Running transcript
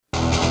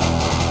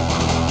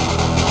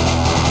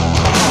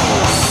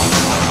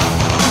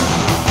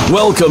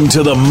Welcome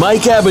to the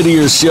Mike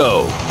Abadir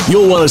Show.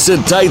 You'll want to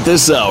sit tight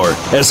this hour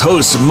as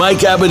hosts Mike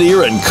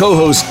Abadir and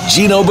co-host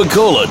Gino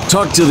Bacola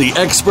talk to the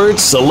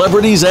experts,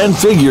 celebrities, and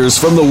figures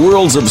from the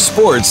worlds of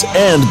sports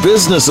and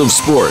business of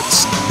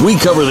sports. We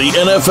cover the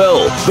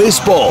NFL,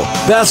 baseball,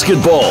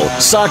 basketball,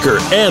 soccer,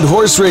 and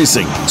horse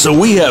racing, so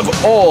we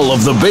have all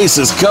of the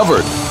bases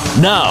covered.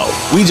 Now,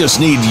 we just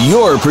need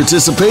your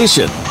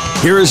participation.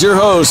 Here is your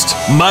host,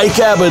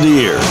 Mike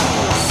Abadir.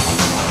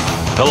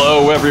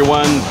 Hello,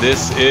 everyone.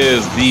 This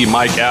is the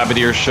Mike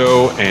Abadir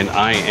Show, and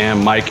I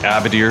am Mike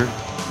Abadir,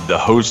 the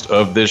host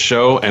of this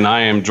show, and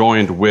I am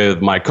joined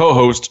with my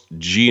co-host,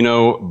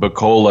 Gino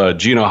Bacola.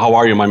 Gino, how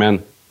are you, my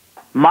man?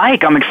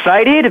 Mike, I'm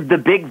excited. The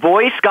big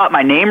voice got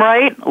my name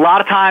right. A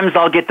lot of times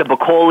I'll get the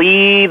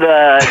Bacoli,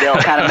 they'll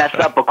kind of mess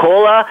up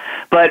Bacola,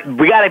 but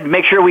we got to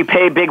make sure we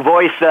pay Big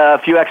Voice a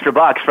few extra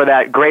bucks for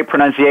that great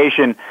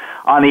pronunciation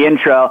on the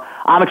intro.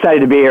 I'm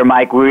excited to be here,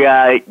 Mike. We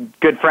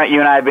good friend.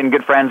 You and I have been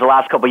good friends the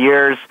last couple of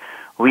years.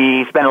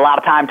 We spend a lot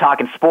of time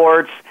talking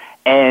sports,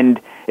 and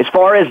as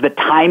far as the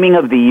timing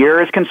of the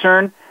year is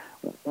concerned,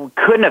 we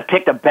couldn't have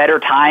picked a better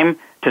time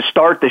to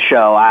start the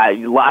show.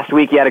 Last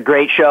week you had a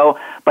great show,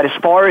 but as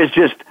far as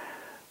just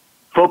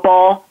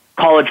football,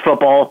 college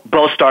football,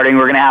 both starting,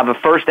 we're going to have the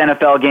first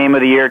NFL game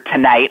of the year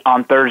tonight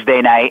on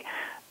Thursday night.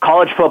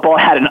 College football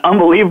had an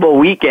unbelievable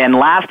weekend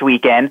last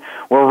weekend.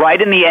 We're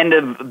right in the end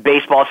of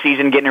baseball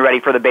season, getting ready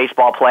for the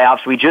baseball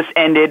playoffs. We just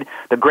ended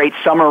the great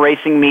summer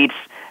racing meets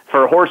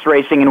for horse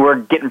racing, and we're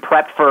getting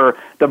prepped for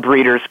the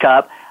Breeders'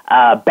 Cup.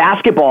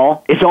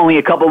 Basketball is only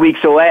a couple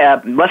weeks away,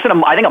 less than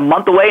a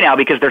month away now,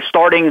 because they're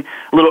starting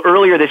a little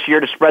earlier this year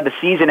to spread the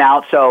season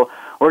out. So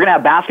we're going to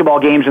have basketball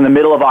games in the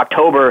middle of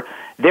October.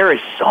 There is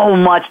so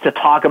much to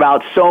talk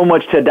about, so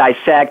much to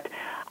dissect.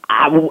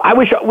 I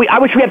wish we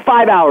had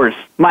 5 hours,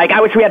 Mike.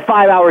 I wish we had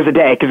 5 hours a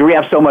day because we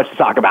have so much to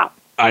talk about.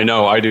 I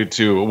know, I do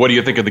too. What do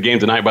you think of the game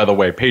tonight, by the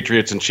way?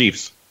 Patriots and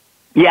Chiefs.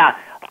 Yeah.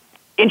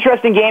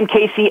 Interesting game,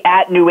 KC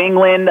at New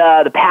England.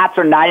 The Pats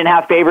are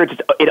 9.5 favorites.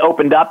 It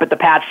opened up at the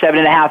Pats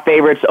 7.5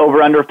 favorites,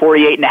 over under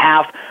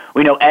 48.5.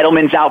 We know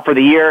Edelman's out for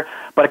the year,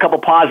 but a couple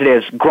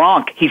positives.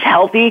 Gronk, he's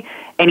healthy,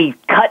 and he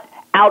cut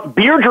out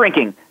beer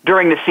drinking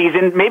during the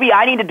season. Maybe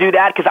I need to do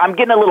that because I'm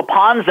getting a little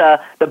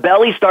Ponza. The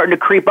belly's starting to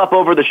creep up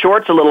over the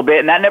shorts a little bit,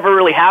 and that never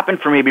really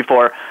happened for me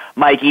before,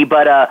 Mikey.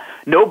 But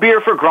no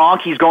beer for Gronk.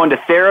 He's going to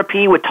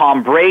therapy with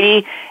Tom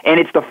Brady, and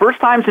it's the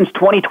first time since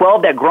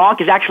 2012 that Gronk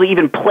has actually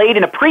even played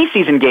in a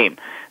preseason game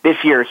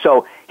this year.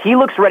 So he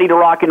looks ready to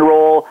rock and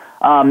roll.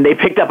 They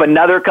picked up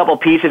another couple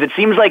pieces. It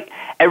seems like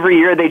every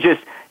year they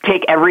just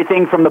take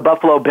everything from the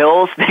Buffalo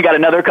Bills. They got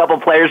another couple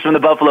players from the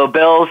Buffalo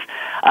Bills,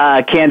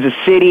 Kansas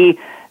City.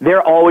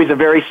 They're always a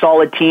very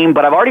solid team,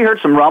 but I've already heard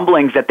some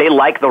rumblings that they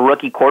like the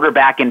rookie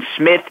quarterback, and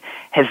Smith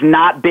has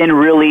not been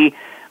really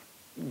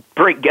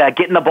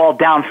getting the ball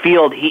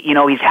downfield.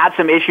 He's had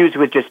some issues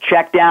with just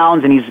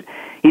checkdowns, and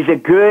he's a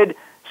good,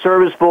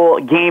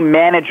 serviceful game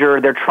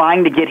manager. They're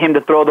trying to get him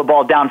to throw the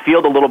ball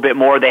downfield a little bit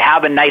more. They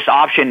have a nice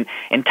option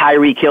in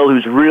Tyreek Hill,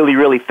 who's really,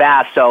 really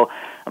fast. So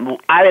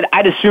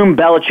I'd assume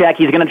Belichick,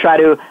 he's going to try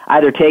to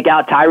either take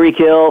out Tyreek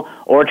Hill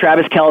or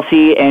Travis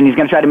Kelce, and he's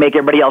going to try to make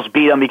everybody else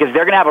beat them because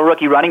they're going to have a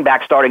rookie running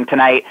back starting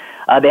tonight.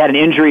 They had an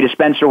injury to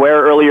Spencer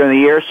Ware earlier in the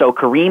year, so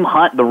Kareem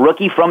Hunt, the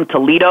rookie from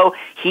Toledo,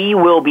 he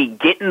will be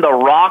getting the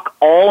rock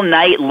all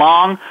night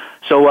long.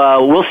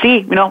 So we'll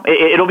see.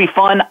 It'll be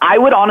fun. I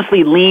would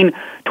honestly lean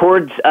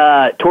towards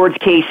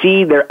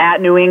KC. They're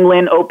at New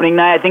England opening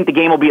night. I think the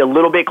game will be a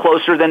little bit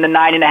closer than the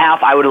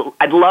 9.5.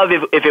 I'd love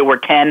if it were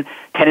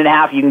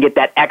 10.5. You can get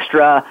that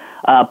extra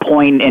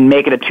point and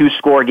make it a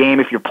 2-score game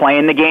if you're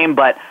playing the game.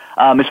 But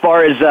as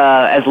far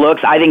as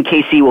looks, I think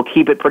KC will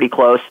keep it pretty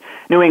close.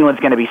 New England's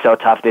going to be so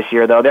tough this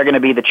year, though. They're going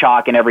to be the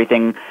chalk and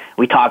everything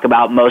we talk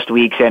about most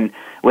weeks, and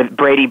with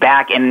Brady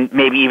back and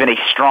maybe even a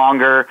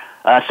stronger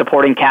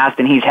supporting cast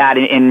than he's had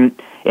in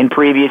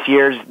previous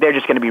years, they're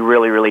just going to be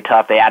really, really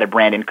tough. They added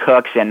Brandon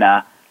Cooks, and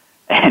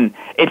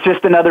it's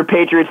just another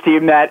Patriots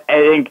team that I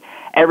think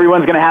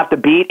everyone's going to have to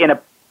beat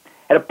at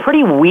a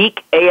pretty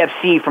weak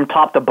AFC from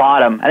top to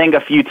bottom. I think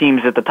a few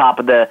teams at the top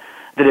of the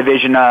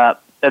division, at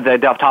the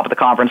top of the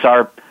conference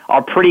are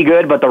pretty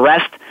good, but the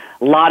rest,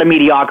 a lot of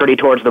mediocrity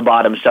towards the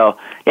bottom. So,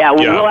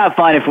 we'll have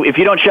fun. If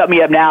you don't shut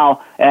me up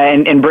now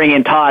and bring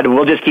in Todd,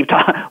 we'll just keep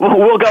talking.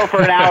 We'll go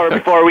for an hour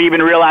before we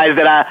even realize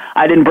that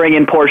I didn't bring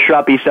in poor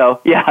Schruppy. So,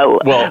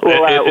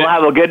 we'll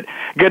have a good,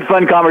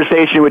 fun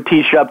conversation with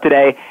T. Schrupp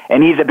today,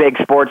 and he's a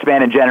big sports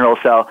fan in general,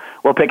 so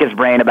we'll pick his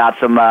brain about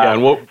some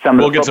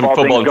we'll get some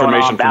football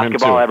information from him,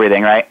 basketball, too.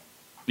 Everything, right?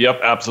 Yep,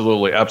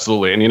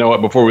 absolutely. And you know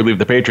what? Before we leave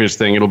the Patriots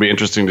thing, it'll be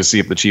interesting to see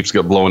if the Chiefs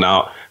get blown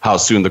out, how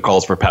soon the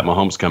calls for Pat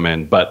Mahomes come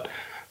in. But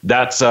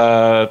that's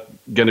going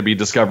to be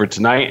discovered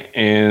tonight.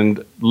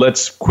 And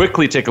let's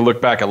quickly take a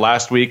look back at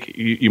last week.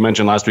 You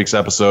mentioned last week's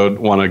episode.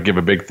 Want to give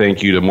a big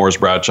thank you to Morris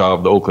Bradshaw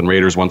of the Oakland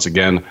Raiders once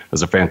again. It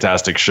was a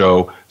fantastic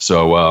show.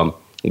 So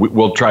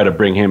we'll try to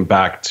bring him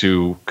back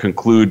to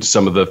conclude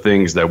some of the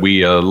things that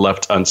we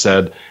left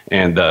unsaid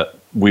and that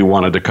we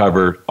wanted to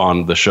cover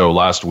on the show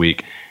last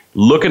week.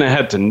 Looking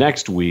ahead to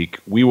next week,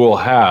 we will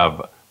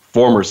have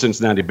former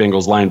Cincinnati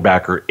Bengals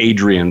linebacker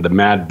Adrian the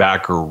Mad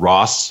Backer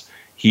Ross.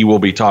 He will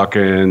be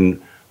talking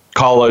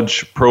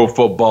college, pro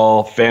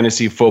football,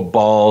 fantasy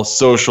football,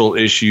 social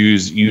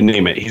issues, you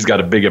name it. He's got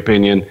a big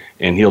opinion,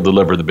 and he'll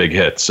deliver the big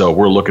hit. So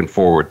we're looking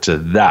forward to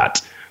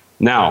that.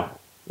 Now,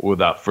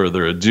 without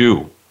further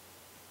ado,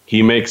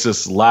 he makes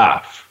us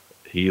laugh.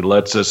 He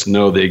lets us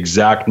know the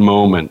exact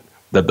moment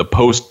that the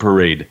post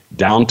parade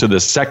down to the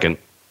second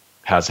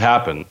has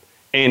happened.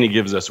 And he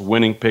gives us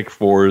winning pick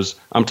fours.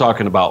 I'm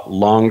talking about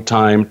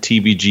longtime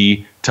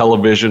TVG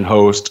television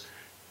host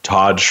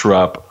Todd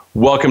Schrupp.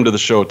 Welcome to the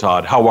show,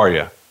 Todd. How are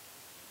you?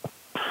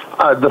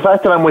 The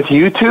fact that I'm with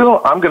you two,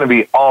 I'm going to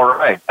be all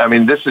right. I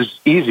mean, this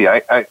is easy.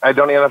 I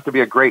don't even have to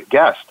be a great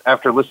guest.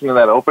 After listening to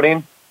that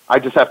opening, I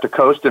just have to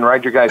coast and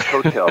ride your guys'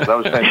 coattails. That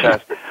was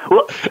fantastic.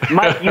 Well,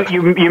 Mike,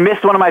 you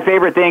missed one of my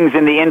favorite things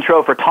in the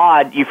intro for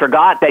Todd. You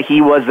forgot that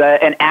he was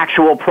an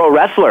actual pro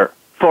wrestler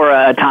for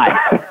a time.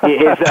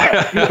 His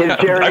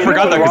I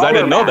forgot that because I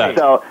didn't know that.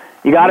 So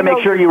you got to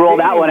make sure you roll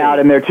that one out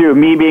in there, too.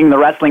 Me being the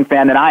wrestling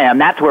fan that I am,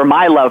 that's where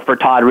my love for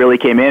Todd really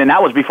came in, and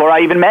that was before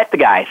I even met the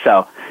guy.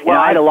 So,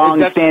 I had a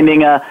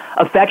long-standing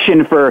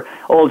affection for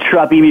old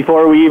Schruppy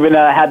before we even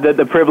had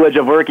the privilege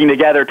of working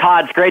together.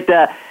 Todd, it's great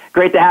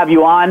to have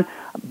you on.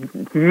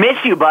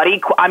 Miss you,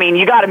 buddy. I mean,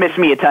 you got to miss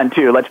me a ton,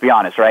 too. Let's be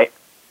honest, right?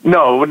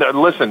 No,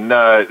 listen,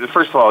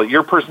 first of all,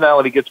 your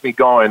personality gets me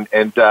going,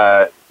 and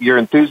your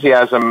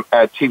enthusiasm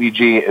at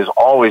TVG is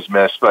always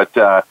missed, but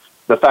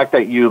the fact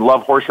that you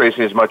love horse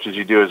racing as much as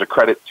you do is a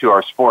credit to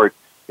our sport.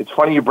 It's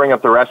funny you bring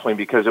up the wrestling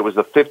because it was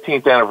the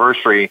 15th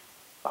anniversary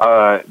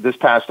this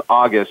past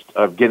August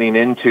of getting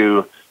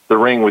into the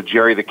ring with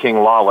Jerry the King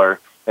Lawler,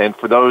 and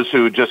for those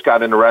who just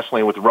got into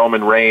wrestling with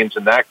Roman Reigns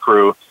and that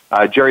crew,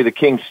 Jerry the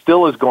King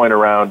still is going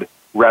around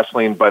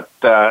wrestling, but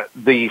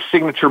the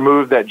signature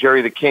move that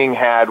Jerry the King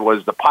had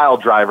was the pile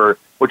driver,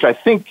 which I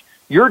think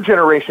your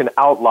generation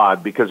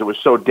outlawed because it was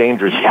so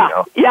dangerous.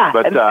 Yeah,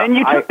 but and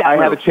you took that I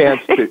move. had a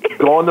chance to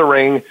go in the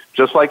ring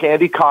just like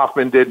Andy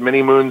Kaufman did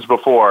many moons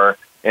before,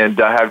 and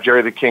have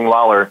Jerry the King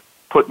Lawler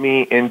put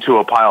me into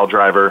a pile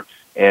driver,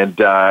 and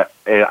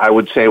I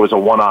would say it was a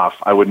one-off.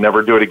 I would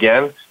never do it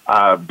again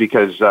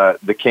because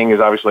the King is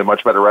obviously a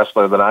much better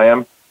wrestler than I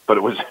am, but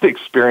it was an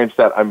experience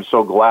that I'm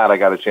so glad I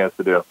got a chance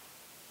to do.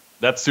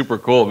 That's super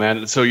cool,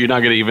 man. So you're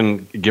not going to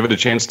even give it a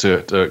chance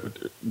to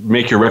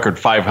make your record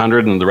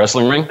 500 in the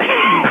wrestling ring?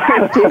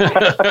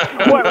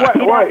 What? That's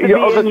right.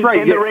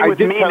 In the ring with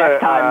me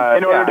next time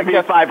in order to be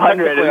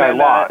 500. And I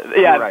lost.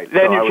 Right.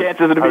 Then so your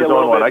chances would be a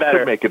little bit better. I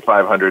could make it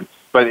 500,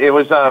 but it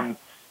was,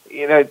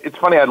 it's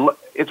funny.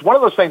 It's one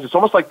of those things. It's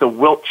almost like the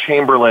Wilt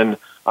Chamberlain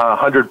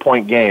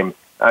 100-point game.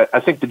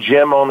 I think the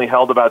gym only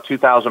held about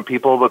 2,000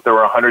 people, but there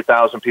were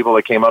 100,000 people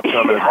that came up to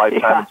him in his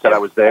lifetime and said I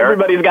was there.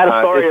 Everybody's got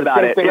a story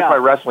about it. It's the same thing with my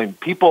wrestling.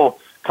 People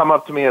come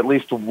up to me at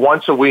least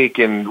once a week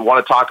and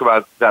want to talk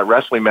about that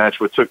wrestling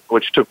match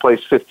which took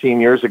place 15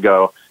 years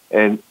ago.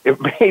 And it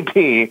may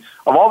be,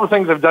 of all the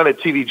things I've done at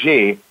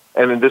TVG,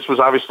 and this was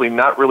obviously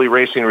not really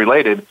racing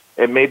related,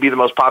 it may be the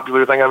most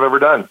popular thing I've ever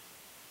done.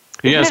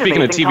 Yeah,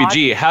 speaking of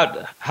TVG,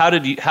 how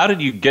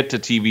did you get to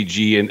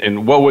TVG,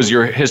 and what was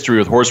your history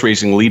with horse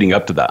racing leading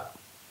up to that?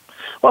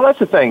 Well, that's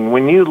the thing.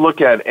 When you look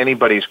at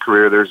anybody's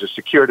career, there's a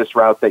circuitous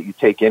route that you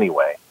take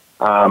anyway.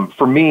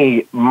 For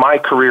me, my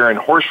career in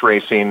horse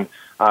racing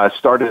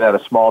started at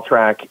a small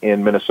track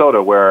in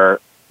Minnesota,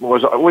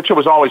 which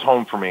was always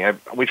home for me.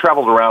 We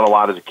traveled around a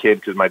lot as a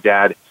kid because my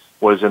dad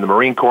was in the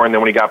Marine Corps, and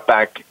then when he got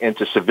back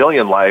into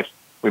civilian life,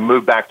 we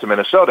moved back to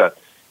Minnesota.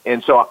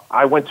 And so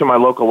I went to my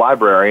local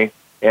library,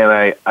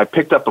 and I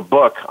picked up a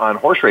book on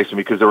horse racing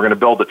because they were going to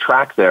build a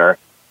track there,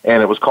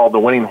 and it was called The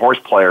Winning Horse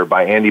Player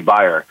by Andy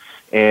Beyer.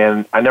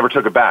 And I never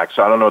took it back,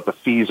 so I don't know what the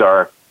fees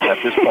are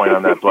at this point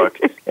on that book.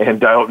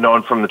 And I don't know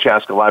if from the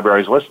Chaska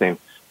Libraries listening.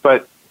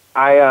 But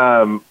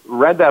I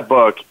read that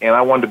book, and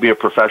I wanted to be a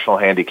professional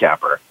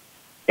handicapper.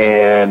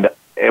 And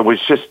it was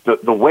just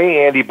the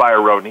way Andy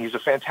Beyer wrote, and he's a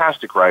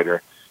fantastic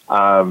writer,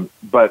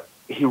 but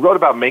he wrote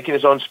about making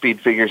his own speed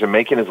figures and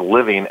making his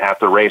living at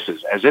the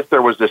races, as if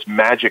there was this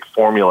magic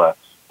formula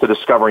to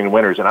discovering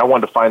winners. And I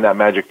wanted to find that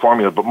magic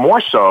formula, but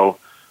more so,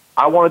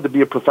 I wanted to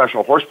be a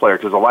professional horse player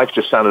because the life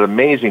just sounded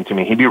amazing to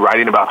me. He'd be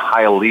writing about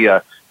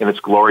Hialeah in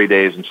its glory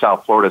days in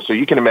South Florida. So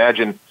you can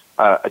imagine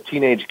a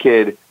teenage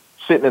kid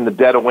sitting in the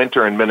dead of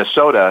winter in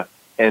Minnesota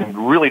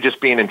and really just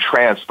being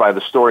entranced by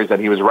the stories that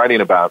he was writing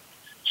about.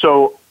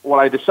 So what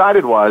I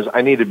decided was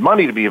I needed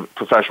money to be a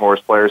professional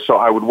horse player, so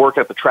I would work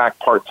at the track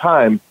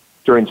part-time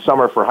during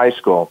summer for high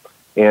school.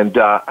 And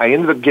I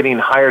ended up getting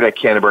hired at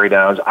Canterbury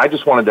Downs. I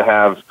just wanted to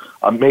have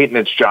a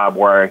maintenance job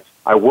where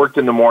I worked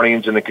in the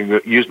mornings and I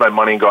could use my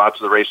money and go out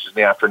to the races in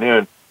the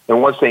afternoon.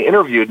 And once they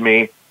interviewed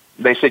me,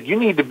 they said, you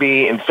need to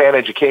be in fan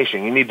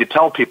education. You need to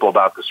tell people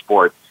about the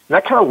sport. And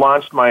that kind of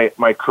launched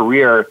my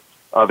career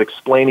of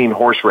explaining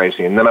horse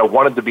racing. And then I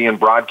wanted to be in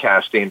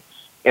broadcasting.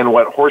 And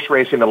what horse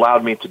racing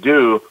allowed me to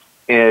do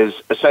is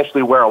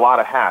essentially wear a lot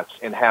of hats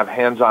and have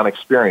hands-on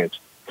experience.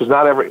 Because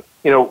not every,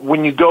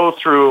 when you go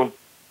through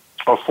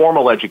a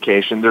formal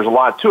education. There's a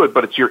lot to it,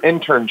 but it's your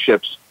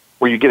internships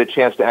where you get a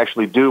chance to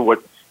actually do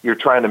what you're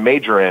trying to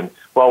major in.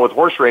 Well, with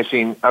horse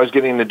racing, I was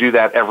getting to do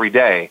that every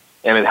day,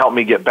 and it helped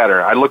me get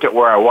better. I look at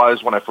where I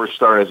was when I first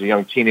started as a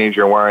young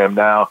teenager and where I am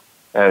now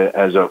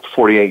as a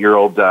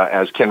 48-year-old,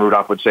 as Ken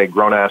Rudolph would say,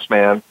 grown-ass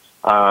man.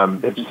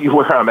 See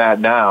where I'm at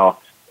now,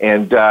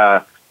 and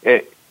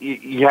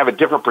you have a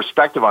different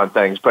perspective on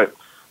things. But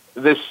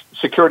this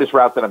circuitous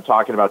route that I'm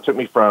talking about took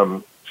me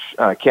from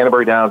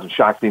Canterbury Downs in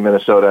Shakopee,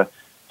 Minnesota,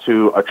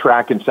 to a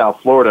track in South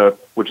Florida,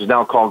 which is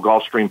now called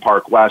Gulfstream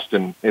Park West,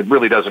 and it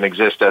really doesn't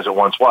exist as it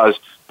once was,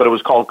 but it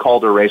was called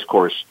Calder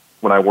Racecourse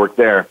when I worked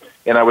there.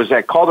 And I was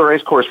at Calder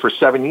Racecourse for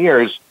 7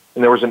 years,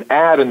 and there was an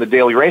ad in the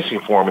Daily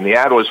Racing Form, and the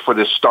ad was for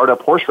this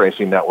startup horse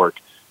racing network.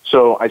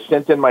 So I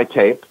sent in my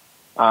tape.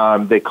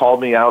 They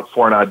called me out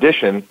for an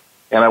audition,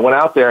 and I went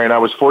out there, and I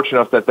was fortunate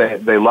enough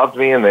that they loved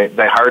me, and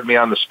they hired me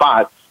on the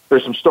spot.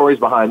 There's some stories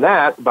behind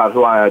that about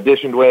who I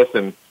auditioned with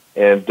and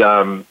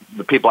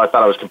the people I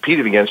thought I was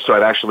competing against, so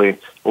I'd actually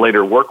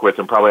later work with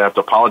and probably have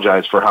to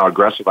apologize for how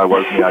aggressive I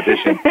was in the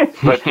audition.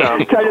 But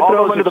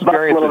all those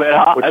experiences, a little bit,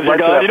 huh?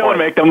 You don't want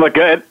to make them look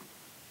good.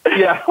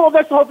 Yeah, well,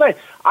 that's the whole thing.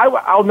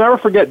 I'll never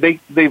forget, they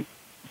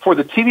for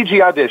the TVG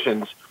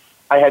auditions,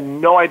 I had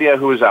no idea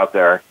who was out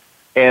there,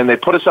 and they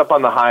put us up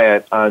on the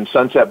Hyatt on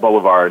Sunset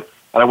Boulevard,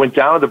 and I went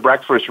down to the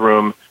breakfast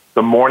room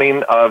the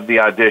morning of the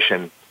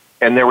audition,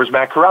 and there was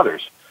Matt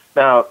Carruthers.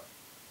 Now,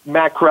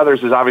 Matt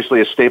Carruthers is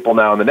obviously a staple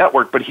now in the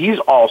network, but he's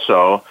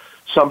also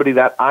somebody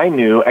that I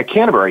knew at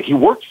Canterbury. He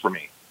worked for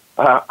me.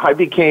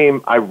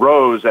 I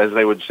rose, as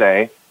they would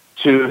say,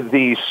 to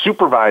the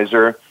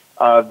supervisor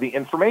of the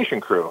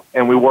information crew.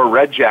 And we wore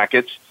red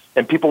jackets,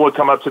 and people would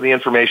come up to the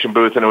information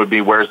booth, and it would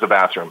be, where's the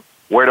bathroom?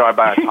 Where do I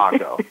buy a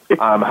taco?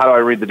 How do I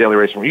read the Daily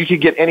Racing? You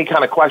could get any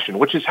kind of question,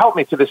 which has helped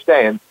me to this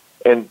day.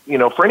 And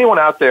for anyone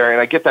out there,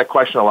 and I get that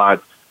question a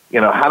lot,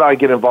 how do I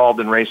get involved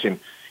in racing?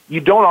 You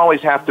don't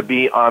always have to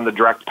be on the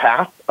direct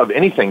path of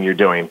anything you're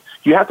doing.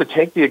 You have to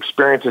take the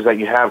experiences that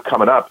you have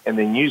coming up and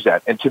then use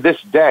that. And to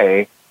this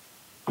day,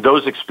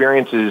 those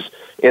experiences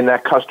in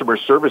that customer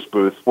service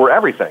booth were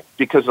everything,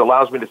 because it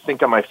allows me to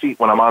think on my feet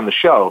when I'm on the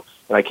show,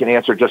 and I can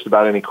answer just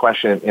about any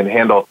question and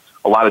handle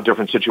a lot of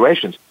different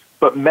situations.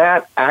 But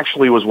Matt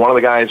actually was one of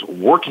the guys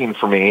working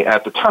for me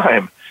at the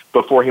time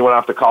before he went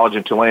off to college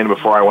in Tulane,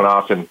 before I went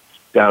off and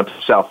down to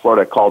South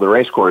Florida, called the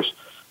Racecourse.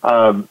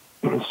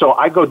 So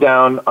I go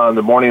down on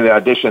the morning of the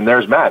audition,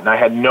 there's Matt, and I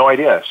had no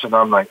idea. So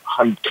now I'm like,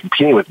 I'm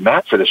competing with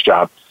Matt for this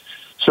job.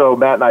 So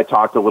Matt and I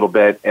talked a little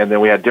bit, and then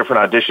we had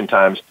different audition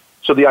times.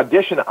 So the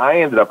audition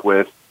I ended up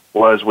with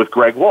was with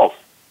Greg Wolf,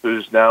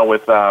 who's now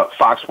with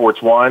Fox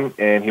Sports 1,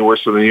 and he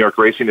works for the New York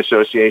Racing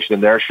Association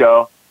in their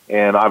show,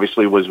 and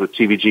obviously was with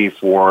TVG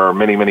for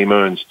many, many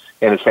moons,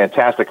 and is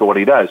fantastic at what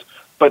he does.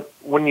 But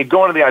when you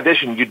go into the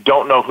audition, you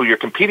don't know who you're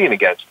competing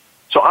against.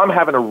 So I'm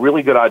having a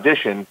really good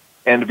audition,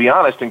 and to be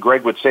honest, and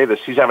Greg would say this,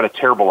 he's having a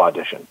terrible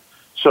audition.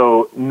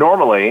 So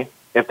normally,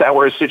 if that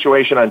were a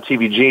situation on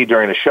TVG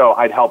during a show,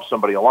 I'd help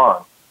somebody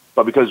along.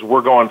 But because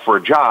we're going for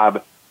a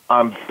job,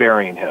 I'm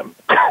burying him.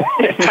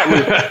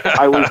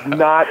 I was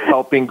not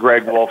helping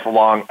Greg Wolf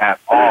along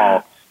at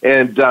all.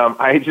 And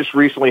I just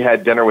recently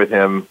had dinner with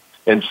him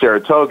in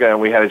Saratoga,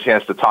 and we had a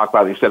chance to talk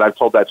about it. He said, I've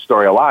told that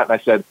story a lot. And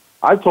I said,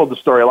 I've told the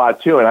story a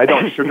lot, too, and I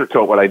don't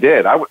sugarcoat what I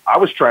did. I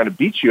was trying to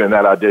beat you in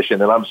that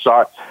audition, and I'm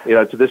sorry.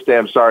 To this day,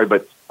 I'm sorry,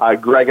 but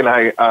Greg and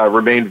I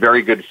remained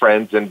very good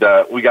friends, and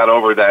we got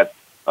over that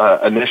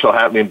initial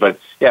happening. But,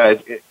 yeah,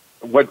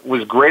 what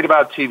was great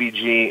about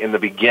TVG in the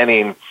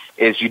beginning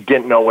is you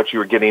didn't know what you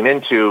were getting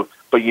into,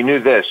 but you knew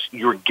this.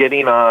 You were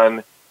getting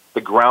on the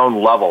ground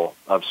level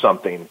of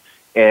something.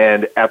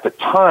 And at the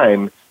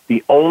time,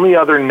 the only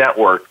other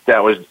network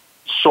that was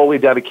solely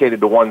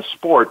dedicated to one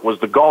sport was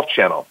the Golf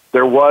Channel.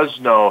 There was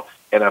no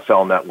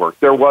NFL network.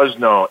 There was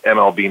no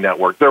MLB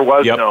network. There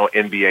was no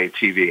NBA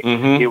TV.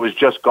 Mm-hmm. It was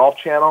just Golf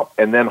Channel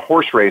and then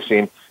horse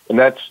racing. And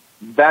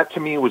that to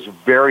me was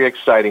very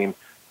exciting,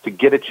 to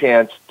get a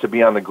chance to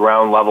be on the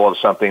ground level of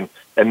something.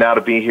 And now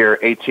to be here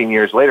 18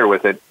 years later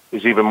with it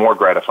is even more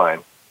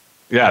gratifying.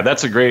 Yeah,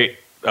 that's a great,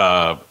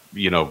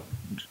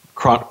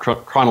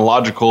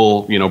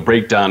 chronological,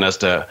 breakdown as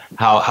to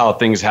how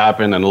things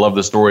happen. And I love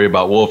the story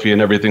about Wolfie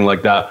and everything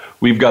like that.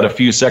 We've got a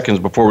few seconds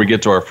before we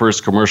get to our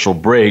first commercial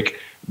break.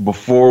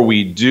 Before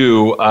we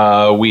do,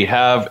 we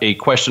have a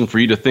question for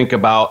you to think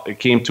about. It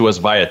came to us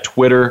via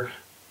Twitter.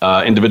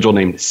 Individual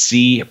named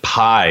C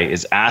Pie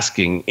is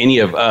asking any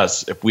of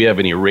us if we have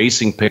any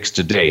racing picks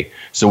today.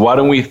 So why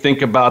don't we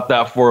think about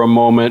that for a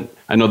moment?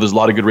 I know there's a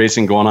lot of good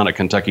racing going on at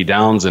Kentucky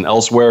Downs and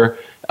elsewhere.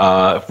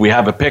 If we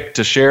have a pick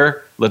to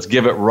share, let's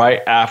give it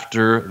right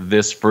after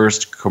this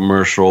first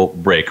commercial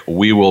break.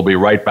 We will be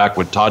right back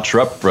with Todd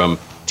Schrupp from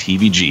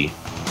TVG.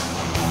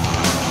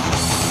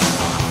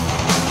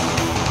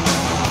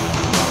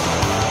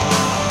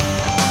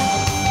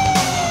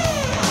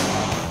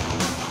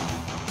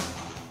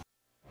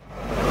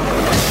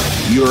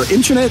 Your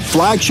internet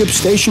flagship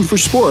station for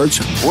sports,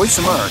 Voice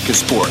America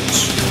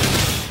Sports.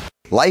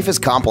 Life is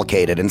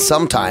complicated, and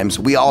sometimes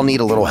we all need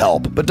a little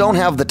help, but don't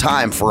have the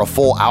time for a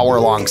full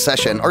hour-long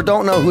session or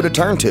don't know who to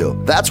turn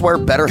to. That's where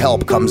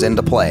BetterHelp comes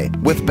into play.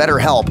 With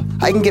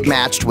BetterHelp, I can get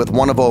matched with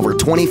one of over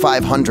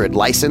 2,500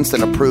 licensed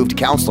and approved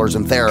counselors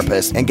and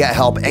therapists and get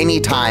help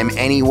anytime,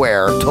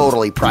 anywhere,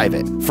 totally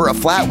private. For a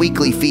flat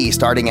weekly fee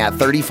starting at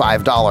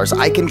 $35,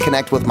 I can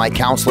connect with my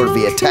counselor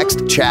via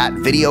text, chat,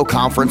 video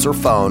conference, or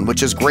phone,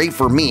 which is great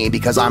for me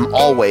because I'm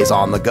always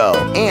on the go.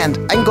 And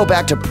I can go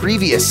back to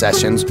previous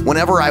sessions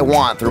whenever I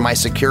want through my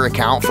secure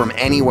account from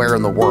anywhere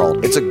in the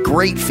world. It's a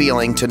great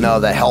feeling to know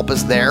that help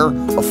is there,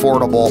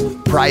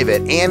 affordable,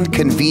 private, and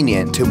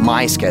convenient to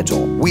my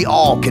schedule. We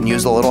all can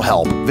use a little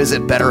help.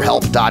 Visit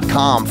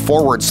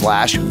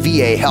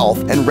betterhelp.com/VA Health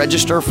and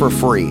register for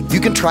free. You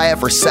can try it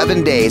for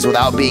 7 days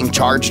without being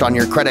charged on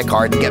your credit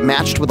card and get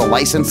matched with a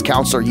licensed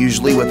counselor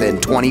usually within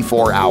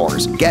 24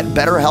 hours. Get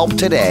BetterHelp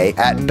today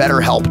at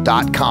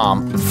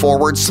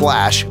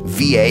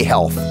betterhelp.com/VA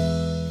Health.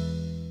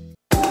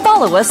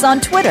 Follow us on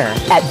Twitter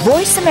at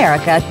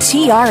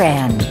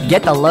VoiceAmericaTRN.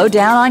 Get the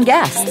lowdown on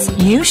guests,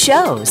 new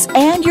shows,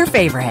 and your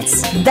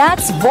favorites.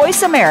 That's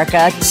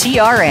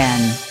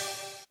VoiceAmericaTRN.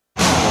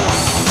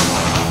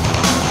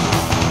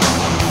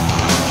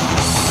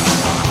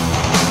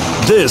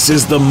 This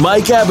is the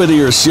Mike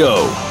Abadir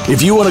Show.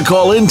 If you want to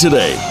call in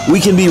today,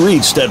 we can be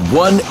reached at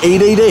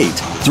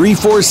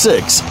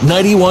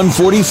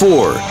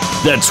 1-888-346-9144.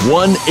 That's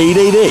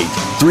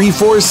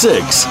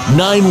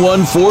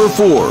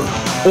 1-888-346-9144.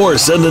 Or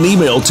send an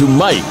email to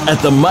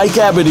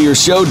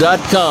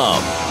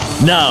mike@themikeabadirshow.com.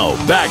 Now,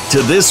 back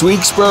to this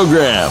week's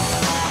program.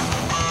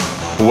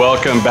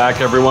 Welcome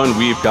back, everyone.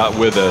 We've got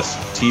with us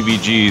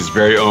TVG's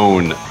very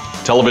own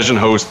television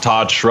host,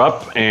 Todd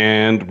Schrupp,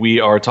 and we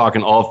are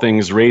talking all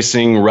things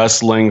racing,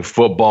 wrestling,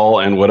 football,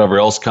 and whatever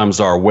else comes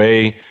our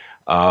way.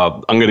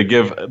 I'm going to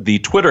give the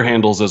Twitter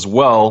handles as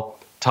well.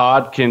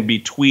 Todd can be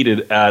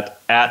tweeted at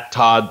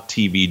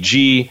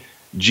 @ToddTVG.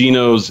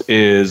 Gino's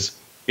is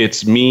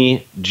It's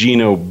Me,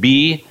 Gino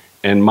B,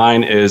 and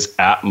mine is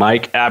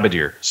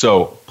 @MikeAbadir.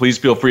 So please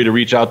feel free to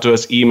reach out to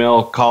us,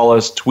 email, call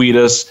us, tweet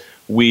us.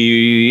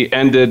 We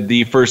ended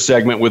the first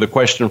segment with a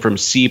question from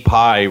C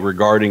Pie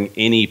regarding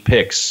any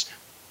picks.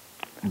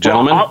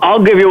 Gentlemen? Well, I'll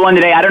give you one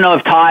today. I don't know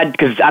if Todd,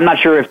 because I'm not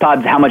sure if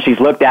Todd's how much he's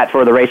looked at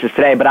for the races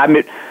today, but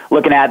I'm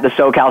looking at the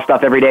SoCal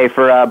stuff every day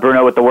for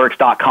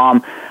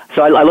BrunoWithTheWorks.com.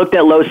 So I looked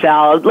at Los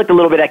Al, looked a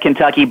little bit at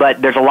Kentucky, but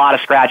there's a lot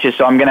of scratches,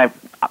 so I'm going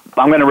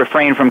to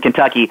refrain from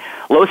Kentucky.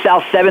 Los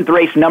Al, 7th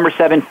race, number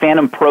 7,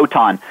 Phantom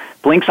Proton.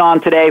 Blinks on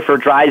today for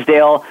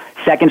Drysdale,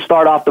 second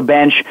start off the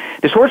bench.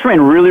 This horse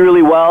ran really,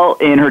 really well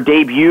in her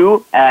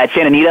debut at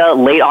Santa Anita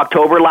late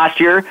October last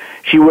year.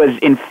 She was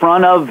in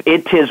front of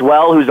It Tis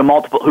Well, who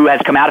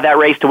has come out of that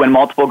race to win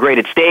multiple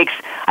graded stakes.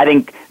 I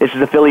think this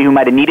is a filly who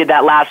might have needed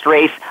that last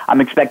race. I'm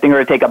expecting her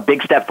to take a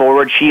big step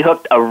forward. She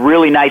hooked a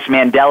really nice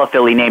Mandela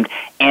filly named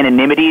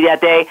Anonymity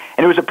that day,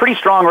 and it was a pretty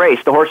strong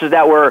race. The horses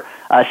that were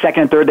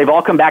second and third, they've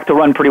all come back to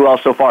run pretty well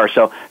so far.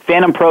 So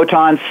Phantom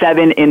Proton,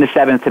 7 in the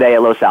 7th today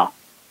at Los Al.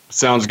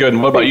 Sounds good.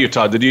 And what about you,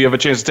 Todd? Did you have a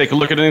chance to take a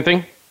look at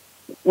anything?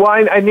 Well,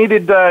 I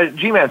needed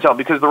G-Man's help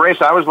because the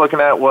race I was looking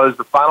at was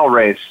the final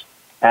race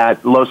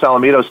at Los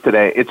Alamitos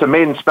today. It's a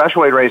maiden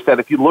special weight race that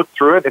if you look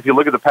through it, if you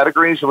look at the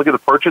pedigrees, you look at the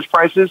purchase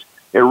prices,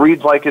 it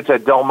reads like it's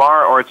at Del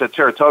Mar or it's at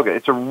Saratoga.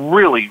 It's a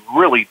really,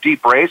 really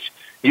deep race.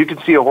 You can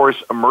see a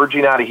horse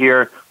emerging out of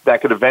here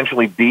that could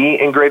eventually be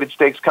in graded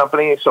stakes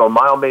company. So a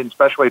mile maiden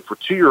special weight for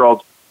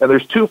 2-year-olds. And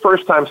there's 2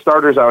 first-time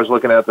starters I was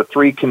looking at. The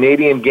 3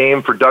 Canadian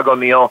Game for Doug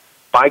O'Neill,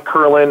 by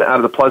Curlin out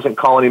of the Pleasant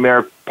Colony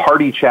mare,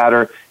 Party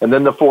Chatter, and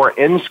then the 4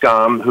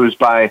 Inscom, who's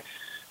by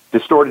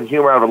Distorted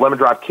Humor out of a Lemon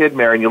Drop Kid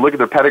mare. And you look at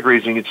their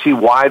pedigrees and you can see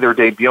why they're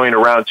debuting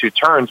around 2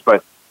 turns.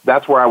 But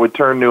that's where I would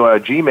turn to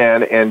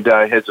G-Man and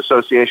his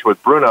association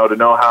with Bruno to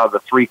know how the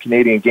 3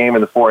 Canadian Game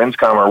and the 4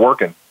 Inscom are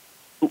working.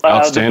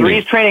 The 3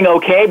 is training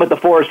okay, but the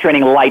 4 is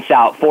training lights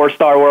out.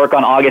 4-star work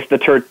on August the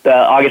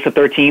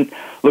 13th.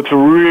 Looks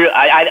real.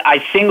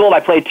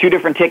 I played 2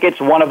 different tickets.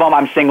 One of them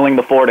I'm singling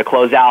the 4 to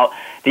close out.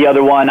 The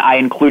other one I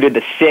included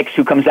the 6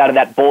 who comes out of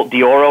that Bolt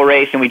d'Oro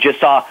race, and we just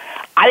saw,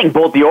 I think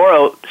Bolt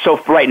d'Oro, so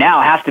right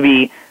now, has to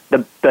be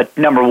the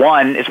number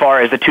 1 as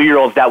far as the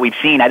 2-year-olds that we've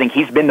seen. I think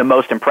he's been the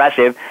most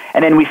impressive.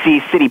 And then we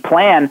see City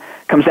Plan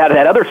comes out of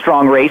that other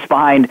strong race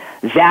behind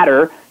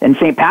Zatter and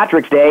St.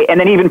 Patrick's Day, and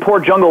then even poor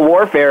Jungle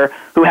Warfare,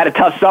 who had a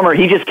tough summer.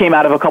 He just came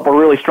out of a couple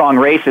really strong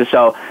races.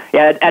 So,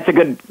 yeah, that's a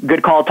good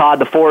call, Todd.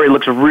 The 4, it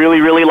looks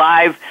really, really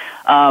live.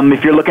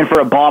 If you're looking for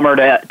a bomber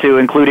to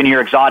include in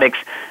your exotics,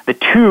 the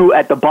 2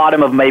 at the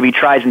bottom of maybe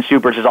tries and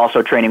supers is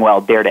also training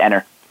well. Dare to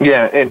enter.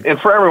 Yeah, and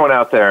for everyone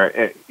out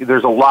there,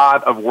 there's a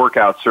lot of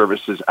workout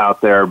services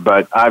out there,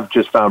 but I've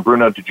just found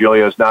Bruno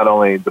DiGiulio is not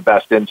only the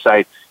best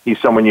insight, he's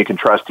someone you can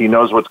trust. He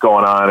knows what's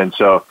going on, and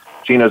so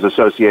Gino's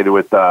associated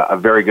with a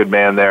very good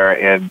man there,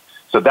 and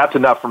so that's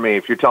enough for me.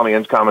 If you're telling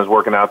me Inscom is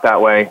working out that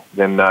way,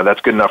 then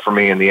that's good enough for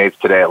me in the 8th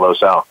today at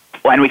Los Al.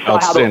 Well, and we saw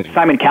how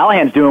Simon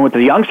Callahan's doing with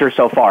the youngsters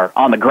so far,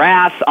 on the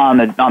grass, on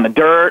the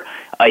dirt.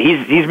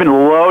 he's been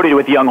loaded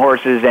with young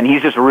horses, and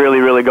he's just really,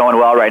 really going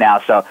well right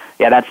now. So,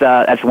 yeah,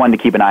 that's one to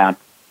keep an eye on.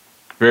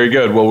 Very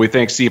good. Well, we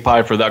thank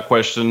C-Pie for that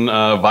question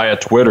via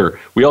Twitter.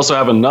 We also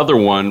have another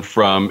one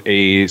from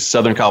a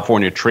Southern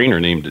California trainer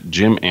named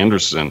Jim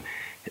Anderson.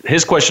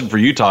 His question for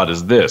you, Todd,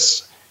 is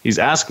this. He's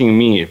asking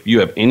me if you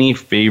have any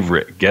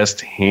favorite guest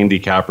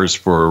handicappers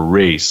for a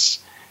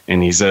race.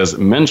 And he says,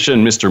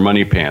 mention Mr.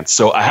 Money Pants.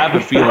 So I have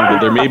a feeling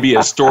that there may be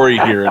a story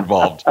here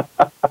involved.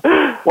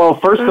 Well,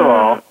 first of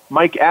all,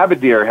 Mike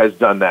Abadir has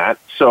done that,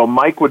 so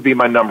Mike would be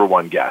my number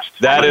one guest.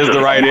 That is the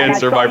right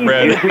answer, my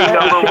friend.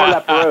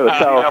 That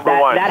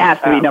has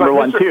to be number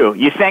one, too.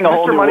 You sang a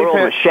whole new world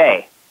with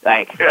Shay.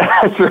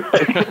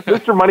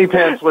 Mr. Money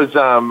Pants was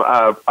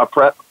a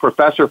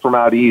professor from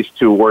out east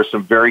who wore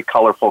some very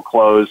colorful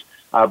clothes,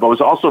 but was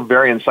also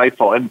very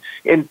insightful.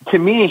 And to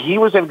me, he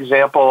was an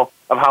example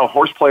of how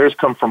horse players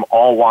come from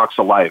all walks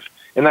of life.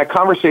 In that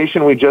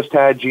conversation we just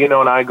had,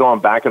 Gino and I going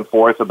back and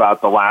forth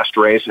about the last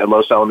race at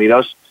Los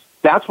Alamitos,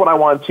 that's what I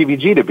want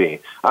TVG to be.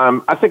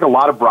 I think a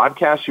lot of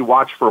broadcasts you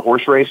watch for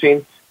horse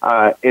racing,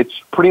 it's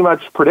pretty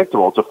much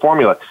predictable. It's a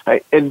formula.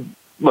 And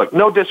look,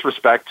 no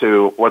disrespect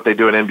to what they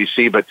do at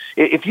NBC, but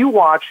if you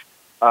watch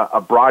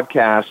a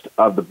broadcast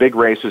of the big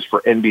races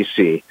for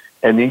NBC,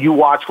 and then you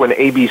watch when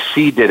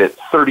ABC did it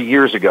 30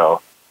 years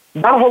ago,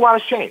 not a whole lot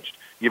has changed.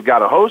 You've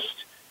got a host,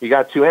 you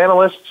got two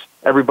analysts,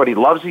 everybody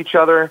loves each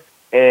other,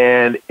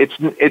 and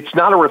it's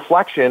not a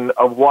reflection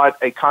of what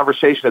a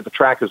conversation at the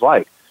track is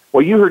like.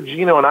 What you heard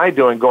Gino and I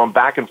doing, going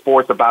back and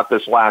forth about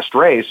this last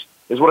race,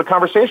 is what a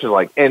conversation is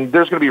like. And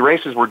there's going to be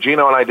races where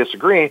Gino and I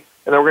disagree, and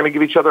then we're going to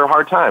give each other a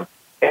hard time.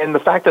 And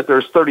the fact that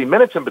there's 30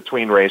 minutes in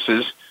between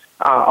races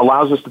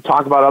allows us to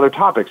talk about other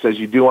topics, as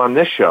you do on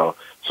this show.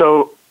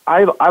 So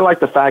I like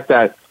the fact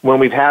that when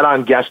we've had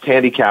on guest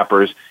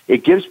handicappers,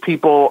 it gives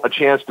people a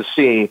chance to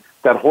see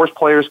that horse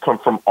players come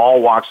from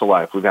all walks of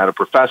life. We've had a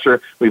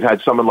professor. We've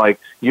had someone like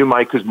you,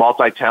 Mike, who's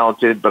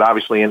multi-talented, but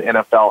obviously an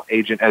NFL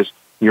agent as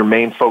your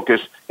main focus.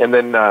 And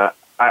then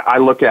I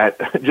look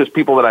at just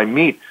people that I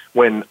meet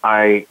when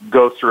I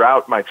go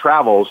throughout my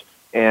travels,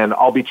 and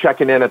I'll be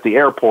checking in at the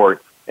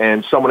airport,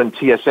 and someone in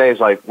TSA is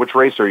like, which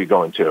race are you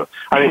going to?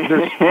 I mean,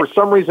 there's, for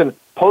some reason,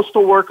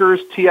 postal workers,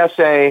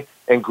 TSA,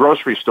 and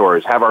grocery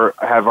stores have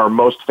our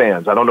most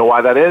fans. I don't know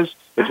why that is.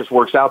 It just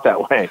works out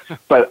that way.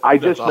 But I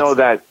just know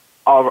that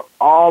of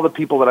all the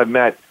people that I've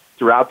met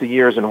throughout the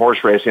years in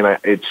horse racing,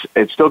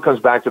 it still comes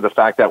back to the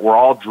fact that we're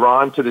all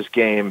drawn to this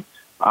game.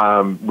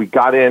 We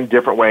got in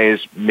different ways.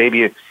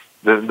 Maybe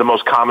the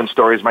most common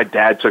story is my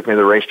dad took me to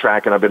the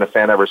racetrack, and I've been a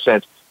fan ever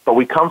since. But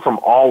we come from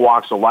all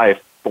walks of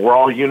life, but we're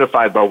all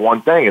unified by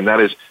one thing, and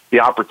that is the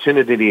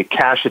opportunity to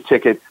cash a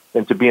ticket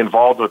and to be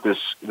involved with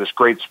this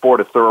great sport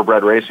of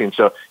thoroughbred racing.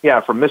 So,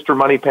 yeah, from Mr.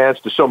 Money Pants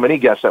to so many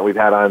guests that we've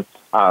had on,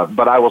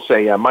 but I will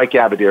say, yeah, Mike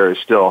Abadir is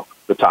still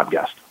the top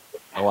guest.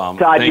 Oh, wow.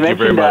 Todd, Thank you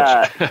very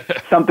much.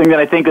 Something that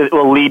I think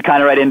will lead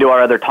kind of right into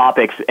our other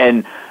topics,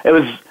 and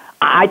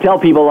I tell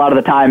people a lot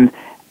of the time,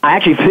 I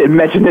actually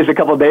mentioned this a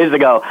couple of days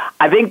ago.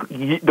 I think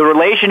the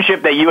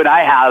relationship that you and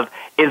I have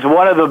is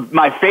one of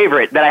my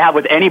favorite that I have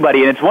with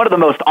anybody, and it's one of the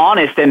most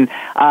honest. And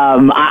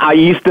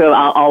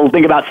I'll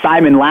think about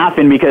Simon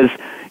laughing because,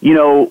 you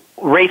know,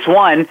 race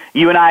one,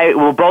 you and I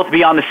will both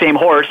be on the same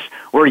horse.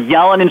 We're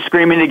yelling and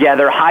screaming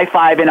together,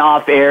 high-fiving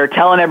off air,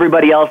 telling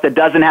everybody else that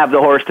doesn't have the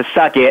horse to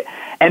suck it.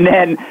 And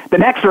then the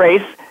next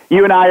race,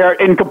 you and I are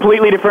in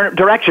completely different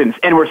directions,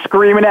 and we're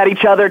screaming at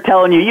each other,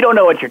 telling you don't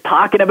know what you're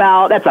talking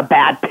about. That's a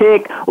bad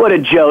pick. What a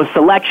Joe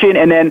selection.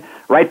 And then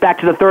right back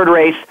to the third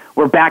race,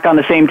 we're back on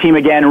the same team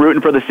again,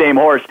 rooting for the same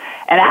horse.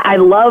 And I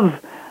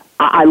love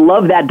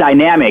that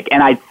dynamic.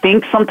 And I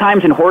think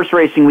sometimes in horse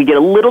racing, we get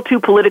a little too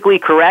politically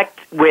correct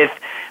with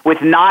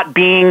not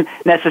being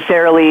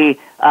necessarily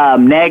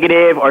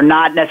negative or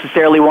not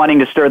necessarily wanting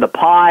to stir the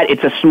pot.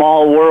 It's a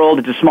small world.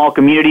 It's a small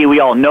community.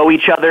 We all know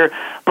each other.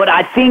 But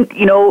I think,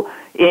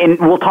 and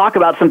we'll talk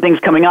about some things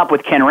coming up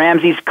with Ken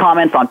Ramsey's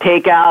comments on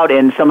takeout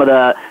and some of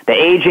the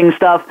aging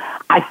stuff.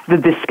 The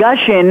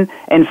discussion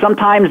and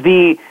sometimes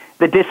the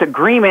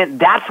disagreement,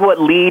 that's what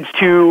leads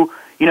to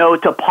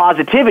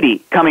positivity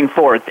coming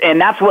forth. And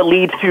that's what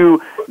leads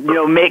to,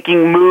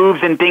 making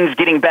moves and things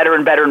getting better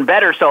and better and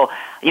better. So,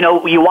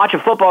 you watch a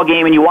football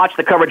game and you watch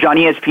the coverage on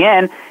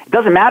ESPN, it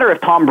doesn't matter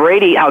if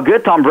how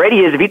good Tom Brady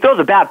is. If he throws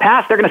a bad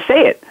pass, they're going to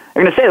say it.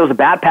 They're going to say it was a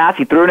bad pass.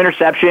 He threw an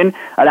interception.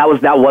 That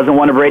wasn't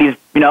one of Brady's,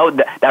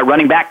 that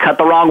running back cut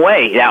the wrong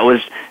way. That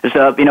was just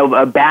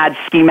a bad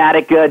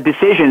schematic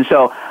decision.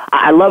 So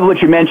I love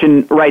what you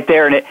mentioned right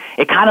there. And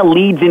it kind of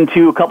leads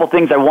into a couple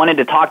things I wanted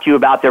to talk to you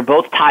about. They're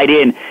both tied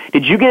in.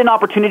 Did you get an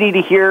opportunity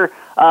to hear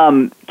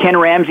Ken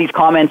Ramsey's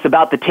comments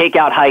about the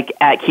takeout hike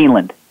at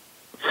Keeneland?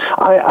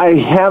 I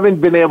haven't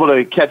been able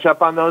to catch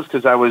up on those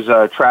because I was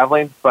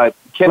traveling, but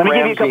Let me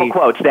give you a couple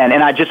quotes then,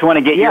 and I just want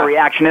to get your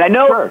reaction. And I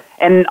know,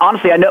 and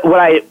honestly, I know what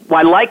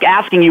I like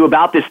asking you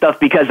about this stuff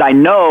because I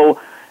know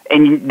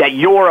that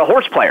you're a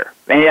horse player.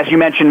 And as you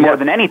mentioned, more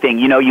than anything,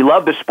 you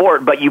love the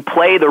sport, but you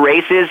play the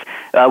races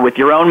with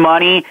your own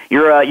money.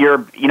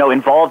 You're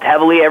involved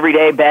heavily every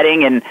day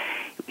betting, and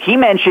he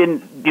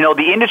mentioned,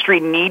 the industry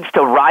needs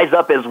to rise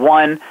up as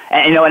one.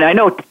 And, and I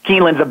know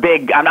Keeneland's a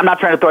big, I'm not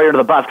trying to throw you under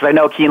the bus because I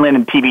know Keeneland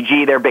and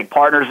TVG, they're big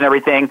partners and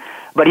everything.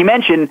 But he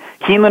mentioned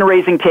Keeneland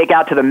raising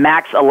takeout to the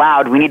max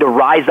allowed. We need to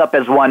rise up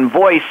as one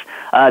voice.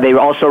 They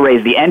also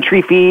raised the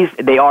entry fees.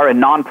 They are a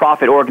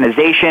nonprofit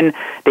organization.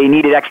 They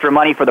needed extra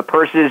money for the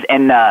purses.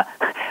 And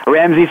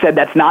Ramsey said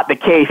that's not the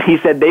case. He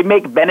said they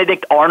make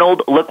Benedict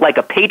Arnold look like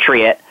a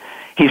patriot.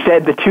 He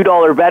said the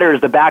 $2 bettor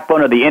is the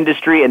backbone of the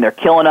industry, and they're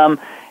killing them.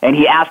 And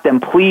he asked them,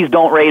 please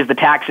don't raise the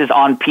taxes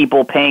on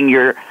people paying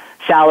your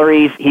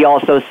salaries. He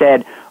also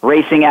said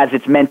racing as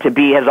it's meant to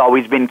be has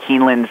always been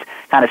Keeneland's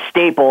kind of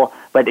staple,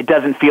 but it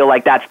doesn't feel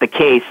like that's the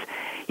case.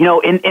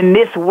 In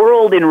this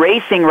world in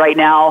racing right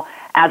now,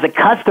 as a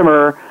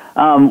customer,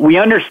 we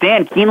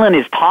understand Keeneland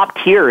is top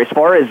tier as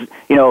far as,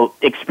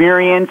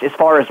 experience, as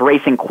far as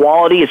racing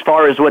quality, as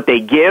far as what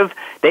they give.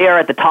 They are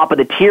at the top of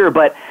the tier,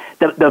 but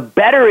the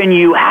bettor in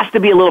you has to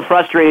be a little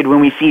frustrated when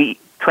we see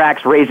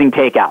tracks raising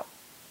takeout.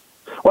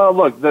 Well,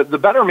 look, the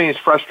bettor me is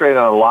frustrated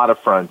on a lot of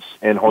fronts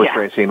in horse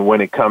racing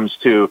when it comes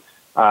to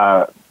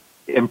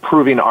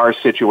improving our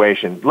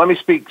situation. Let me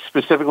speak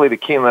specifically to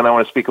Keeneland. I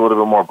want to speak a little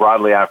bit more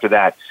broadly after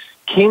that.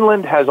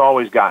 Keeneland has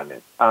always gotten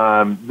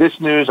it. This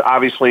news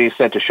obviously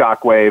sent a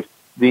shockwave.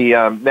 The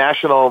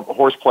National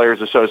Horse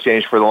Players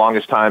Association for the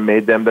longest time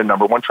made them their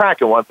number one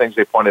track, and one of the things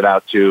they pointed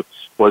out to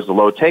was the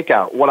low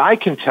takeout. What I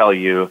can tell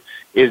you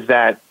is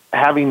that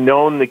having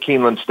known the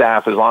Keeneland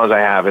staff as long as I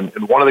have, and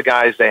one of the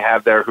guys they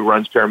have there who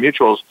runs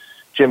pari-mutuels,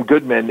 Jim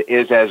Goodman,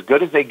 is as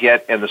good as they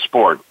get in the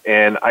sport.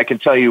 And I can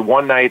tell you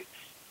one night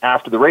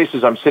after the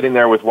races, I'm sitting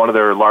there with one of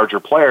their larger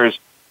players,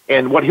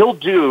 and what he'll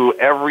do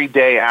every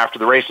day after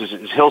the races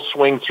is he'll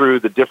swing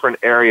through the different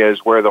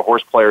areas where the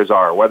horse players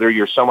are, whether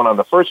you're someone on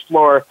the first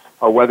floor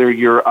or whether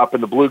you're up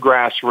in the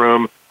bluegrass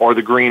room or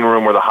the green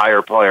room where the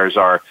higher players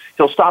are.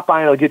 He'll stop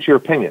by and he'll get your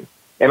opinion.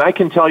 And I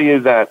can tell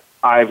you that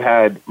I've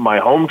had my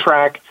home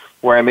track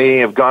where I may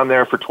have gone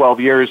there for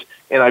 12 years,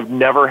 and I've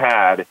never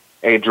had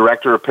a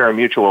director of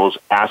pari-mutuels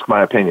ask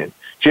my opinion.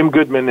 Jim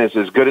Goodman is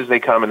as good as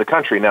they come in the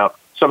country. Now,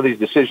 some of these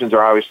decisions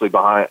are obviously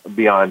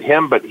beyond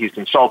him, but he's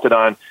consulted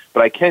on.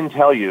 But I can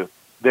tell you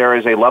there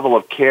is a level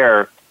of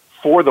care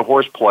for the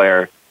horse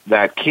player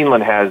that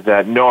Keeneland has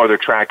that no other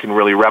track can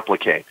really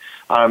replicate.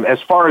 As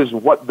far as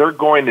what they're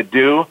going to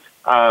do,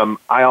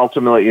 I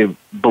ultimately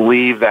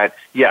believe that,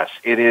 yes,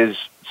 it is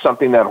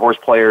something that horse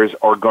players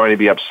are going to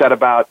be upset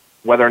about,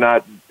 whether or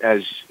not,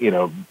 as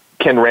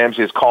Ken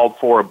Ramsey has called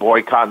for a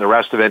boycott and the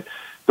rest of it.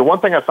 The one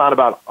thing I found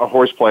about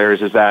horse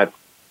players is that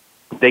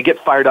they get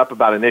fired up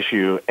about an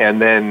issue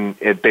and then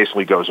it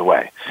basically goes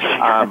away.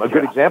 A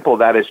good example of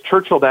that is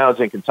Churchill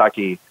Downs in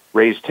Kentucky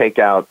raised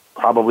takeout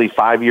probably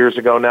 5 years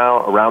ago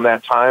now, around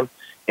that time.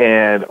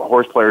 And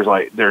horse players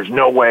like, there's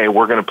no way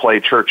we're going to play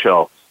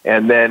Churchill.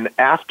 And then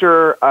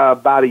after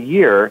about a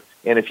year,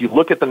 and if you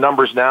look at the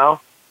numbers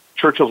now,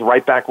 Churchill's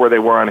right back where they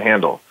were on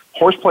handle.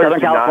 Horse players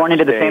Southern California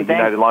did the same thing,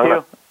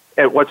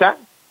 too. What's that?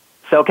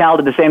 SoCal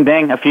did the same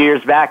thing a few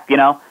years back,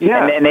 Yeah.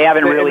 and they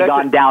haven't really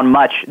gone down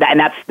much. And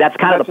that's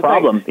kind of the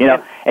problem,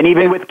 And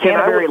even with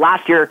Canterbury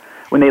last year,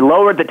 when they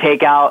lowered the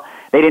takeout,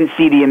 they didn't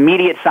see the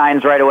immediate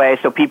signs right away,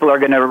 so people are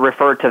going to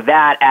refer to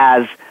that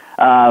as,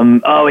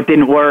 it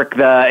didn't work,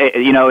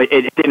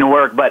 it didn't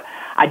work. But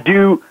I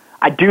do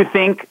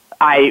think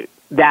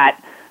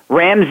that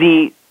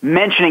Ramsey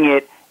mentioning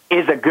it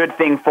is a good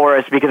thing for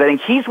us, because I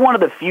think he's one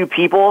of the few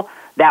people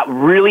that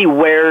really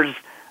wears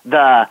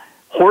the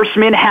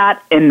horseman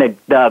hat and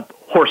the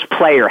horse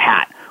player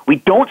hat. We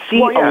don't see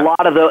a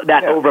lot of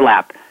that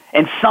overlap.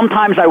 And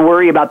sometimes I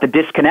worry about the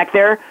disconnect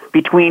there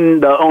between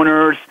the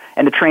owners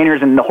and the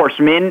trainers and the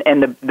horsemen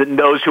and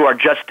those who are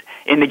just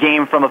in the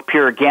game from a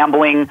pure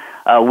gambling,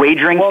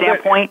 wagering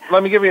standpoint.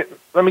 Let me give you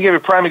a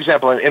prime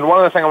example. And one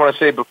other thing I want to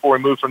say before we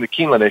move from the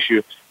Keeneland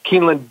issue,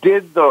 Keeneland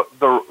did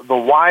the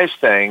wise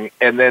thing,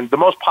 and then the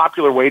most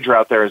popular wager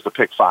out there is the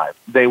pick 5.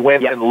 They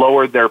went and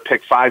lowered their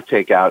pick 5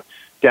 takeout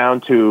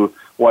down to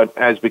what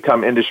has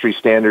become industry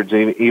standards,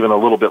 even a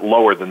little bit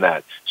lower than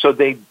that. So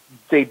they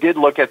did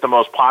look at the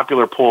most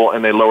popular pool,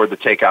 and they lowered the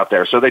takeout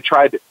there. So they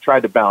tried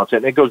to balance it,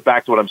 and it goes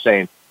back to what I'm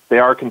saying. They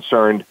are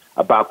concerned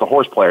about the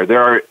horse player.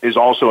 There is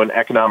also an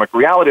economic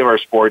reality of our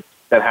sport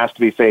that has to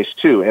be faced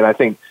too, and I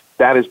think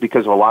that is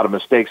because of a lot of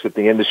mistakes that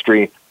the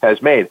industry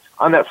has made.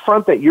 On that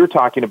front that you're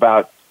talking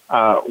about,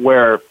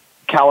 where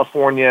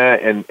California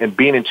and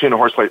being in tune to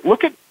horse players,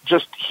 look at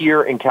just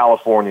here in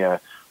California,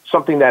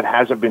 something that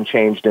hasn't been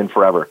changed in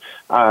forever.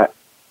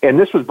 And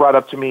this was brought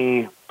up to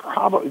me,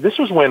 this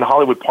was when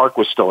Hollywood Park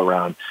was still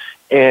around,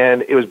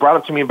 and it was brought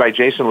up to me by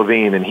Jason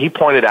Levine, and he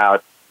pointed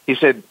out, he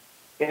said,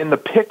 in the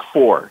pick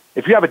 4,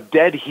 if you have a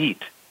dead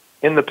heat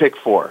in the pick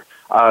 4,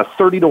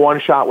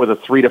 30-1 shot with a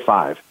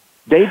 3-5,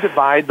 they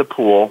divide the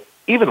pool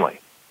evenly.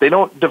 They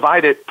don't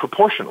divide it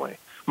proportionally.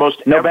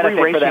 Every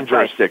racing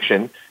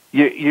jurisdiction,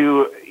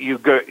 you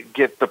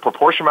get the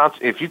proportion amounts.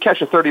 If you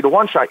catch a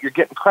 30-1 shot, you're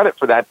getting credit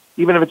for that,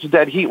 even if it's a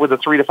dead heat with a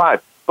 3-5.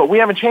 But we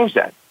haven't changed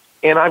that.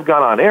 And I've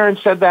gone on air and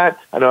said that.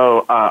 I know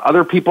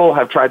other people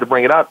have tried to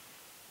bring it up.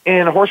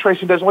 in horse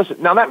racing doesn't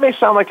listen. Now, that may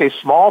sound like a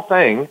small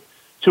thing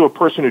to a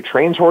person who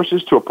trains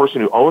horses, to a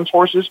person who owns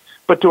horses,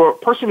 but to a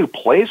person who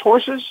plays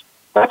horses,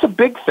 that's a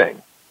big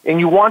thing. And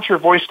you want your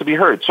voice to be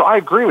heard. So I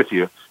agree with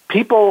you.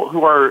 People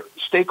who are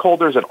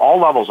stakeholders at all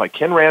levels, like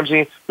Ken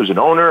Ramsey, who's an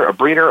owner, a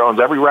breeder, owns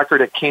every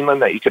record at Keeneland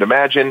that you could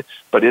imagine,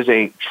 but is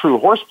a true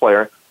horse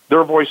player,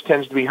 their voice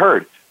tends to be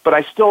heard. But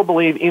I still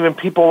believe even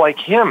people like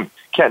him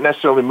can't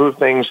necessarily move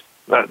things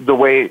the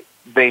way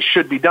they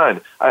should be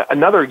done.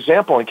 Another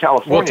example in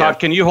California. Well, Todd,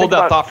 can you hold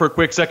that thought for a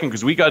quick second?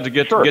 Because we got to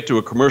get to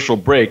a commercial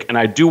break, and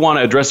I do want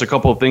to address a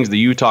couple of things that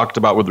you talked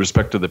about with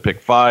respect to the pick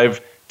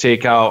 5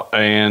 takeout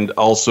and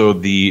also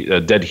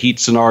the dead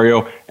heat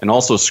scenario and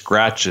also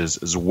scratches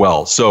as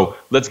well. So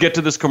let's get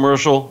to this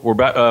commercial.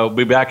 We'll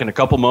be back in a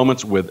couple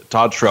moments with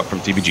Todd Schrupp from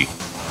TVG.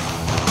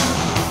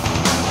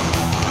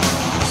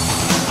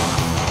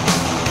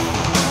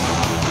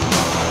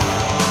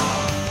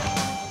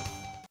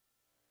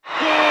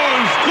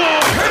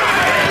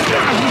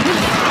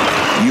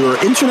 Your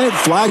internet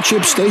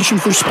flagship station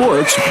for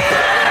sports.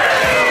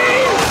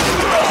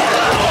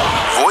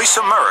 Voice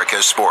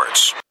America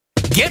Sports.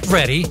 Get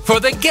ready for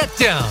the Get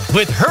Down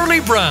with Hurley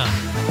Brown.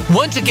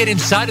 Want to get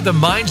inside of the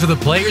minds of the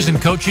players and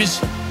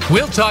coaches?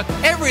 We'll talk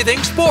everything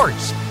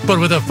sports, but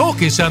with a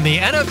focus on the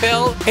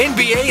NFL,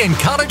 NBA, and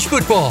college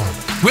football.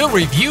 We'll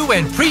review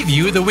and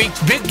preview the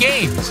week's big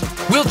games.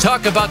 We'll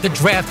talk about the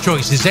draft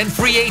choices and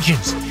free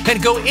agents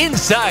and go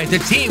inside the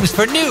teams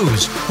for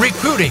news,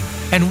 recruiting,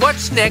 and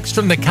what's next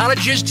from the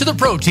colleges to the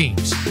pro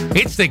teams.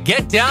 It's the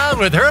Get Down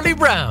with Hurley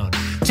Brown.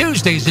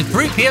 Tuesdays at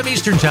 3 p.m.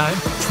 Eastern Time,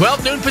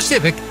 12 noon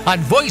Pacific on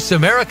Voice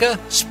America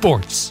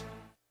Sports.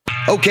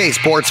 Okay,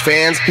 sports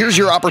fans, here's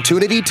your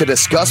opportunity to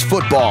discuss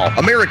football,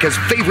 America's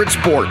favorite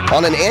sport.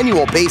 On an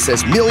annual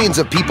basis, millions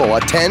of people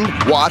attend,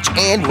 watch,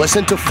 and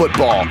listen to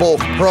football,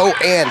 both pro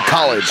and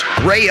college.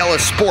 Ray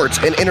Ellis Sports,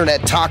 an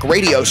internet talk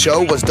radio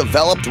show, was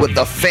developed with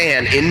the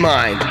fan in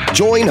mind.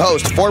 Join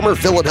host, former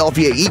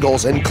Philadelphia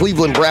Eagles and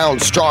Cleveland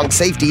Browns strong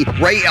safety,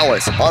 Ray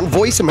Ellis, on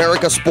Voice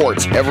America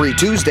Sports every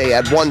Tuesday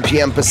at 1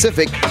 p.m.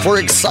 Pacific for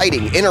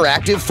exciting,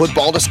 interactive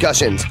football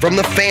discussions from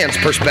the fans'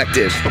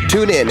 perspective.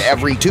 Tune in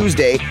every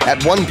Tuesday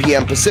at 1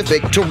 p.m.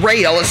 Pacific to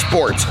Ray Ellis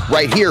Sports,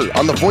 right here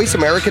on the Voice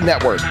America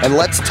Network. And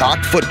let's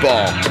talk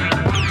football.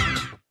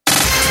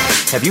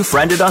 Have you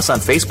friended us on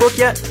Facebook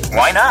yet?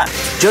 Why not?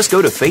 Just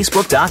go to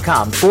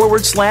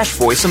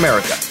facebook.com/Voice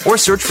America or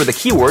search for the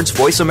keywords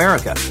Voice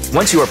America.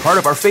 Once you are part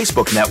of our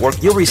Facebook network,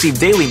 you'll receive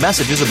daily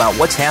messages about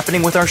what's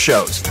happening with our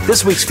shows,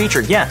 this week's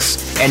featured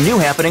guests, and new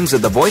happenings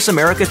of the Voice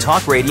America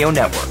Talk Radio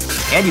Network.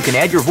 And you can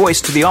add your voice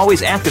to the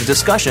always active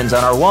discussions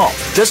on our wall.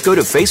 Just go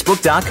to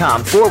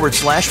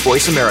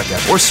facebook.com/Voice America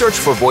or search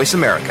for Voice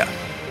America.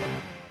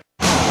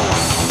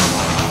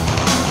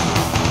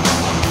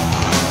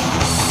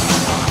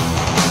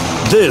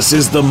 This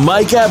is the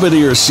Mike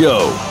Abadier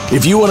Show.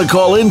 If you want to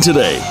call in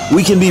today,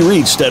 we can be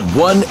reached at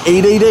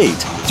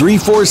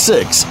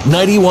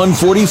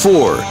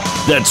 1-888-346-9144.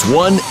 That's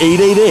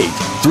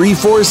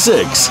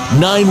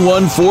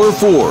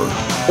 1-888-346-9144.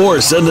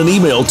 Or send an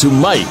email to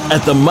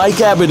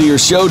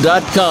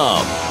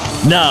mike@themikeabadiershow.com.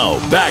 Now,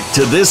 back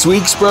to this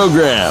week's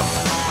program.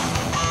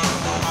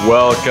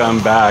 Welcome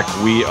back.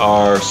 We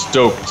are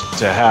stoked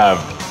to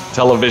have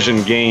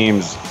television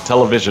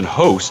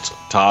host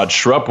Todd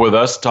Schrupp with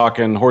us,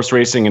 talking horse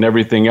racing and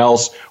everything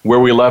else. Where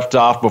we left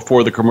off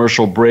before the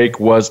commercial break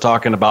was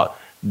talking about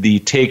the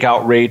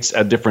takeout rates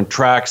at different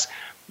tracks.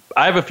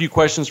 I have a few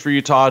questions for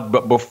you, Todd,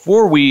 but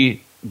before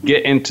we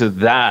get into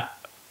that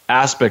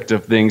aspect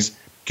of things,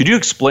 could you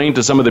explain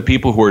to some of the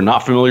people who are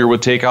not familiar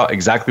with takeout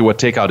exactly what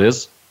takeout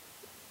is?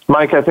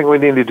 Mike, I think we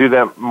need to do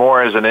that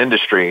more as an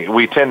industry.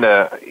 We tend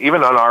to,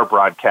 even on our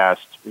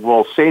broadcast,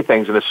 we'll say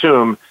things and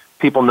assume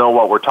people know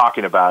what we're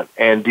talking about.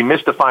 And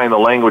demystifying the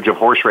language of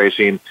horse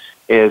racing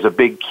is a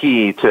big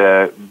key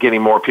to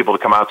getting more people to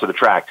come out to the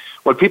track.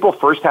 What people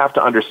first have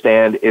to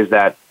understand is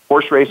that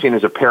horse racing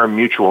is a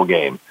parimutuel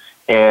game.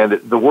 And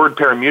the word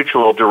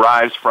parimutuel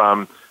derives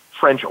from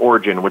French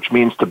origin, which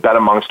means to bet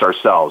amongst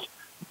ourselves.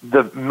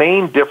 The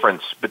main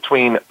difference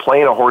between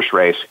playing a horse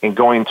race and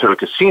going to a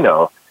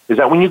casino is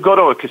that when you go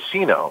to a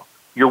casino,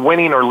 you're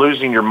winning or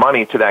losing your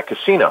money to that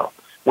casino.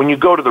 When you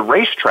go to the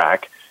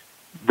racetrack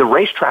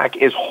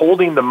is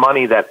holding the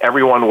money that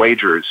everyone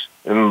wagers.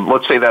 And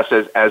let's say that's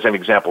as an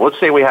example. Let's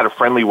say we had a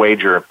friendly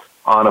wager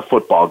on a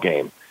football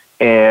game,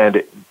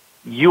 and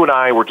you and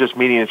I were just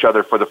meeting each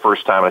other for the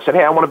first time. I said,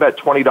 hey, I want to bet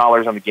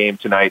 $20 on the game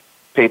tonight,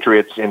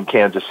 Patriots in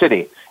Kansas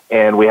City,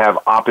 and we have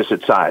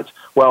opposite sides.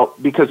 Well,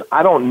 because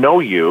I don't know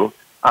you,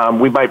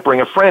 we might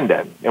bring a friend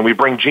in, and we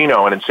bring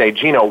Gino in and say,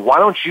 Gino, why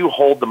don't you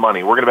hold the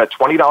money? We're going to bet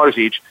 $20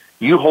 each.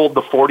 You hold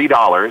the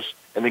 $40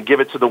 and then give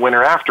it to the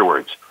winner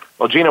afterwards.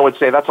 Well, Gino would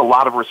say, that's a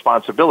lot of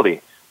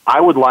responsibility. I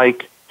would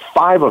like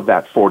 5 of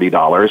that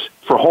 $40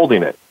 for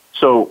holding it.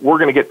 So we're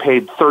going to get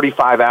paid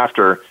 $35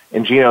 after,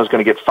 and Gino's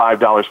going to get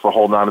 $5 for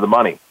holding on to the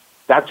money.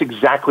 That's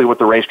exactly what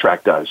the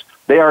racetrack does.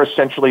 They are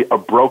essentially a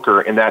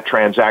broker in that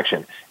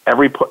transaction.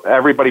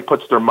 Everybody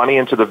puts their money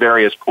into the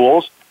various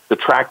pools. the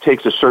track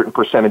takes a certain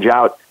percentage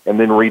out and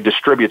then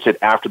redistributes it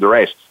after the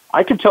race.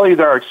 I can tell you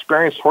there are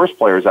experienced horse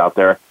players out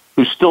there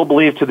who still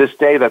believe to this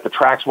day that the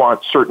tracks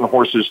want certain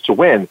horses to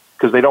win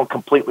because they don't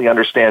completely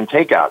understand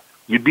takeout.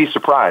 You'd be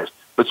surprised.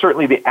 But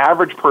certainly the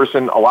average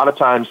person a lot of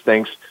times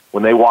thinks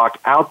when they walk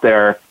out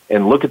there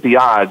and look at the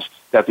odds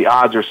that the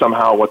odds are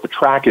somehow what the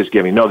track is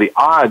giving. No, the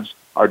odds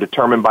are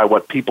determined by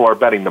what people are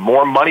betting. The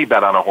more money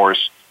bet on a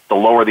horse, the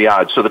lower the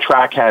odds. So the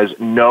track has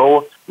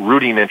no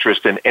rooting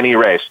interest in any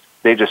race.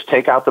 They just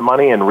take out the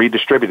money and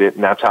redistribute it,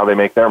 and that's how they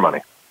make their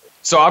money.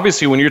 So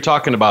obviously when you're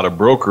talking about a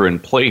broker in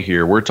play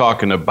here, we're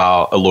talking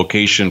about a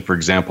location, for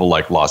example,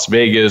 like Las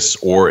Vegas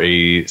or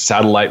a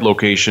satellite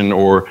location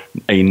or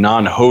a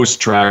non-host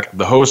track.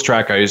 The host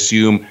track, I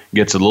assume,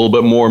 gets a little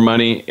bit more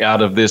money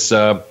out of this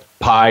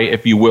pie,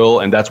 if you will,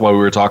 and that's why we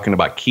were talking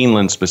about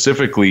Keeneland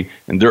specifically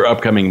and their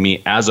upcoming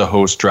meet as a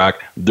host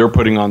track. They're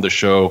putting on the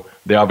show.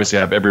 They obviously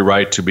have every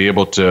right to be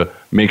able to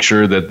make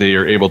sure that they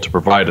are able to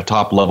provide a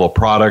top-level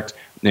product.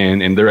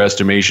 And in their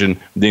estimation,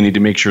 they need to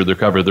make sure they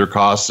cover their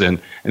costs. And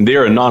they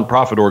are a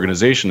nonprofit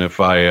organization, if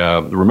I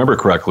remember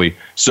correctly.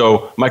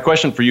 So my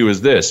question for you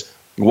is this.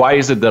 Why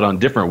is it that on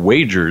different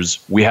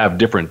wagers, we have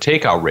different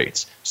takeout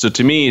rates? So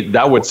to me,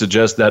 that would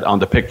suggest that on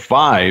the pick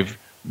 5,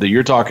 that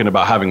you're talking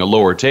about having a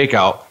lower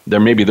takeout,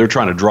 then maybe they're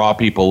trying to draw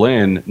people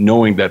in,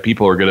 knowing that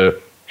people are going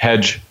to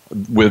hedge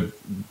with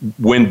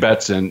win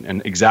bets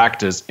and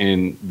exactas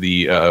in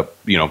the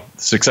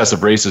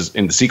successive races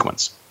in the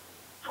sequence.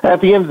 At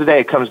the end of the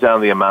day, it comes down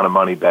to the amount of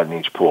money bet in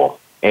each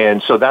pool.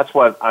 And so that's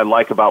what I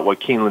like about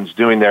what Keeneland's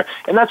doing there.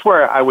 And that's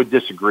where I would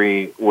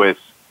disagree with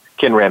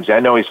Ken Ramsey.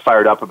 I know he's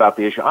fired up about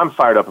the issue. I'm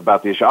fired up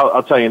about the issue.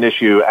 I'll tell you an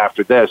issue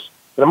after this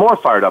that I'm more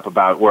fired up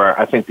about where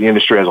I think the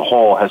industry as a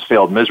whole has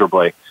failed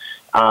miserably.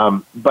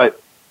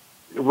 But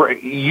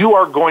you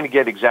are going to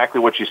get exactly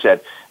what you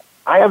said.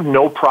 I have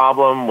no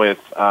problem with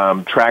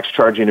tracks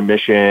charging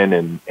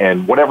admission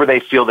and whatever they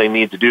feel they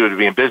need to do to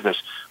be in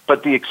business.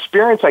 But the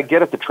experience I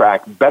get at the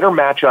track better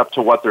match up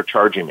to what they're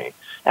charging me.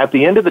 At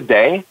the end of the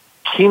day,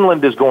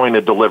 Keeneland is going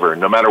to deliver,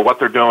 no matter what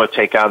they're doing with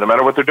takeout, no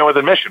matter what they're doing with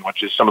admission,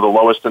 which is some of the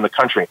lowest in the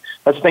country.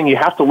 That's the thing you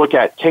have to look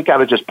at.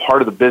 Takeout is just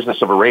part of the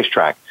business of a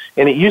racetrack.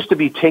 And it used to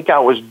be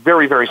takeout was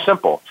very, very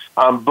simple.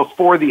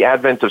 Before the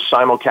advent of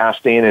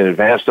simulcasting and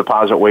advanced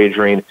deposit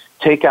wagering,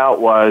 takeout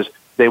was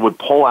they would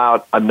pull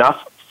out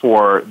enough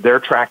for their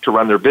track to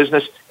run their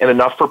business and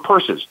enough for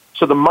purses.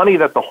 So the money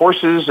that the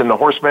horses and the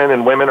horsemen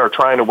and women are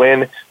trying to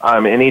win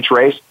in each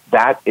race,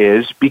 that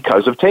is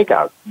because of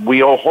takeout.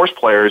 We owe horse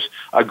players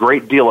a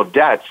great deal of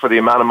debt for the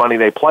amount of money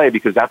they play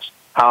because that's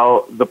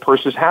how the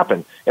purses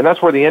happen. And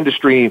that's where the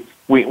industry,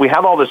 we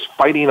have all this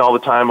fighting all the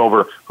time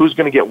over who's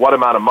going to get what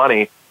amount of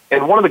money.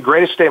 And one of the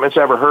greatest statements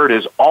I ever heard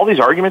is all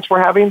these arguments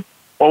we're having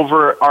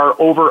are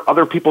over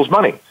other people's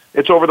money.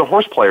 It's over the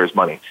horse players'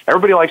 money.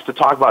 Everybody likes to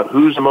talk about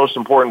who's the most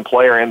important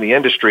player in the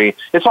industry.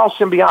 It's all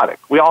symbiotic.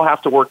 We all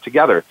have to work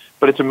together.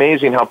 But it's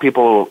amazing how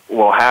people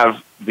will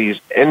have these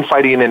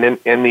infighting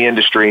in the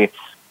industry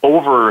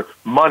over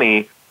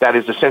money that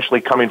is essentially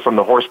coming from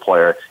the horse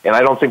player. And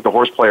I don't think the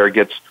horse player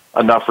gets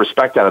enough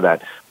respect out of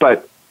that.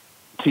 But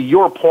to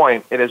your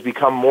point, it has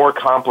become more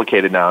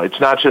complicated now. It's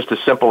not just as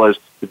simple as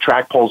the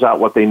track pulls out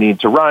what they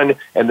need to run,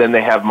 and then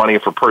they have money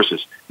for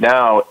purses.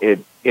 Now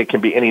it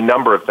can be any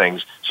number of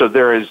things. So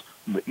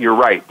you're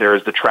right, there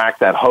is the track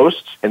that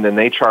hosts, and then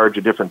they charge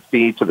a different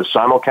fee to the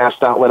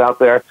simulcast outlet out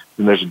there.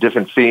 Then there's a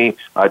different fee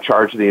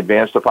charged to the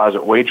advanced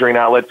deposit wagering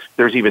outlet.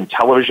 There's even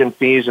television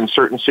fees in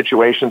certain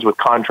situations with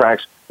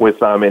contracts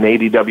with an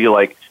ADW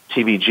like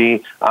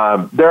TVG.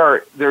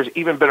 There's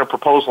even been a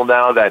proposal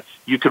now that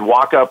you could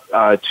walk up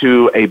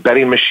to a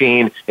betting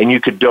machine and you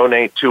could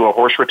donate to a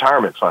horse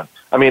retirement fund.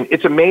 I mean,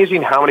 it's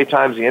amazing how many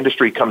times the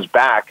industry comes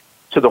back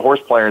to the horse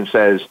player and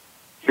says,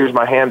 here's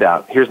my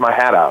handout, here's my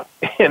hat out.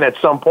 And at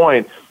some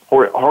point,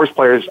 horse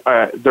players,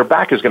 their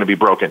back is going to be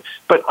broken.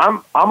 But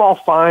I'm all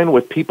fine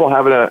with people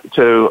having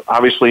to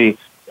obviously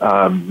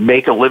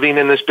make a living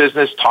in this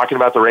business, talking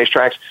about the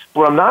racetracks.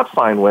 What I'm not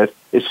fine with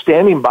is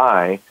standing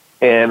by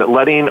and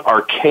letting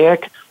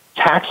archaic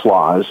tax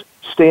laws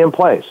stay in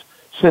place.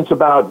 Since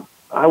about,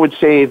 I would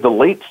say, the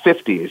late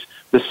 50s,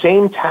 the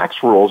same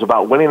tax rules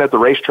about winning at the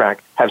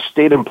racetrack have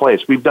stayed in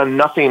place. We've done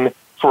nothing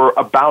for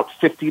about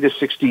 50 to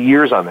 60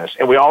 years on this,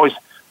 and we always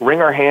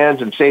wring our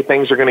hands and say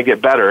things are going to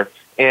get better.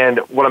 And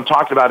what I'm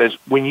talking about is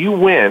when you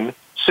win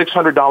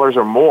 $600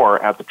 or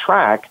more at the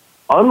track,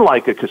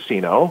 unlike a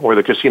casino where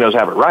the casinos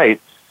have it right,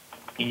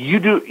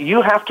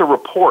 you have to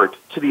report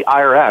to the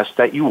IRS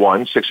that you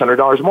won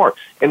 $600 more.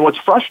 And what's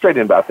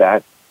frustrating about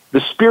that,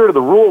 the spirit of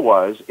the rule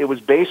was it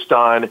was based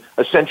on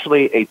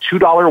essentially a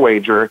 $2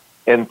 wager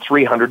and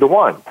 300 to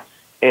 1.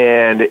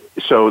 And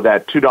so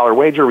that $2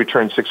 wager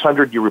returns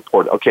 $600, you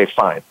report, okay,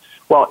 fine.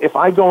 Well, if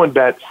I go and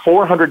bet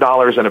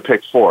 $400 in a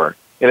pick 4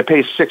 and it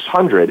pays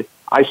 $600,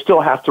 I still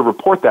have to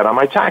report that on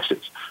my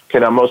taxes. Okay,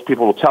 now most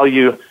people will tell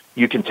you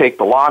you can take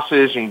the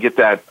losses and you get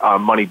that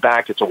money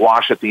back. It's a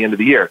wash at the end of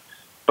the year.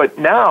 But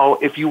now,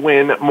 if you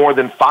win more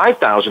than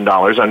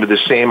 $5,000 under the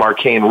same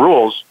arcane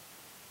rules,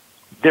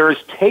 there is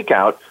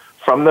takeout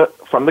from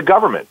from the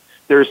government.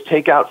 There's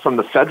takeout from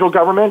the federal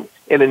government,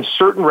 and in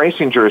certain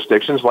racing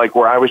jurisdictions, like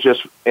where I was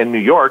just in New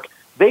York,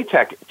 they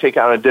take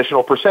out an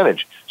additional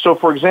percentage. So,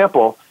 for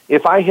example,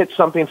 if I hit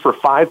something for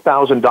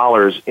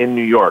 $5,000 in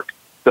New York,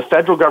 the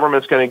federal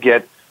government's going to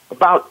get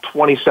about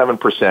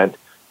 27%.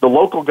 The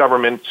local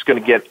government's going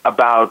to get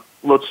about,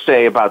 let's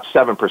say, about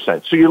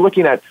 7%. So you're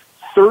looking at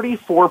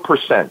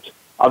 34%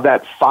 of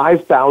that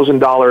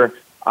 $5,000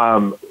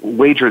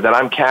 wager that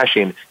I'm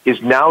cashing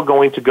is now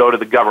going to go to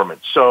the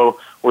government. So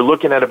we're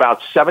looking at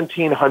about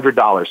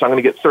 $1,700. So I'm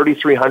going to get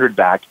 $3,300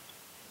 back.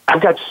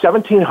 I've got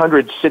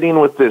 $1,700 sitting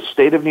with the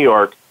state of New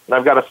York, and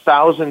I've got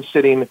 $1,000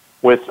 sitting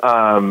with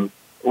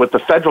the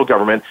federal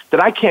government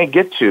that I can't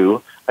get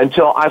to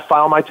until I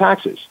file my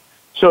taxes.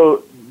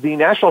 So the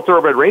National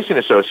Thoroughbred Racing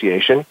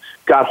Association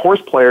got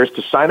horse players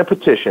to sign a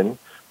petition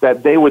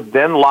that they would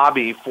then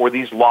lobby for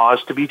these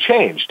laws to be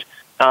changed.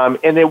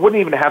 And it wouldn't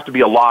even have to be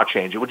a law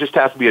change. It would just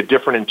have to be a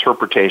different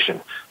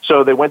interpretation.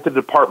 So they went to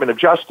the Department of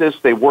Justice,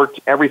 they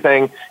worked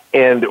everything,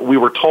 and we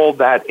were told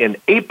that in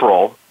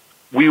April,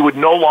 we would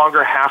no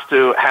longer have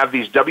to have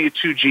these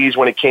W-2Gs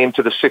when it came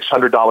to the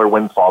 $600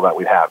 windfall that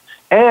we have.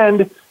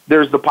 And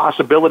there's the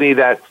possibility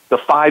that the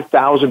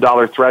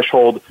 $5,000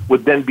 threshold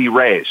would then be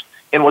raised.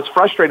 And what's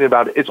frustrating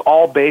about it, it's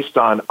all based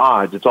on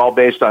odds. It's all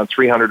based on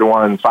 300 to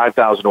 1,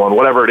 5,000 to 1,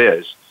 whatever it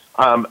is.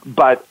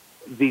 But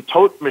the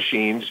tote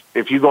machines,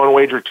 if you go and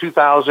wager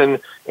 2,000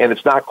 and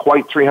it's not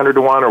quite 300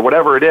 to 1 or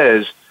whatever it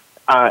is,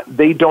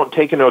 they don't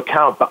take into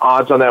account the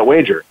odds on that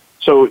wager.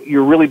 So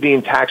you're really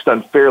being taxed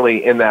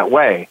unfairly in that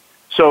way.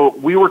 So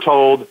we were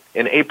told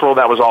in April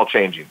that was all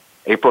changing.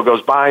 April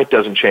goes by,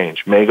 doesn't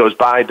change. May goes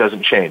by,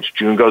 doesn't change.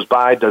 June goes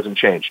by, doesn't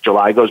change.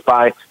 July goes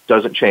by,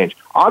 doesn't change.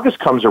 August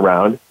comes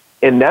around,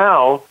 and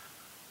now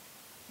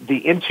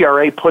the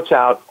NTRA puts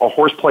out a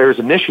horse players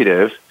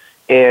initiative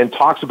and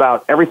talks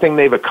about everything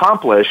they've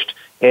accomplished,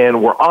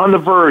 and we're on the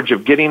verge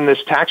of getting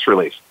this tax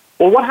relief.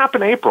 Well, what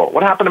happened to April?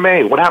 What happened to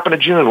May? What happened to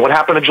June? What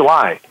happened to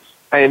July?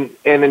 And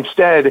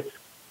instead,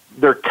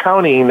 they're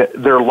counting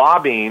their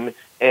lobbying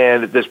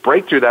and this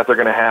breakthrough that they're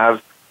going to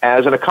have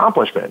as an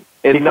accomplishment.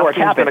 And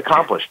nothing's been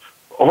accomplished.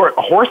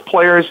 Horse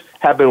players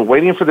have been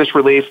waiting for this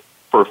relief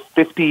for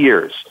 50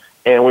 years,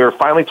 and we were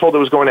finally told it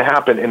was going to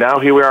happen, and now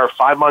here we are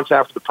 5 months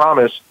after the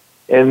promise,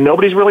 and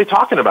nobody's really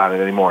talking about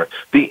it anymore.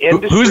 The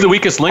industry Who's the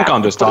weakest link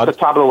on this, Todd? At the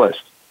top of the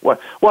list.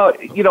 Well,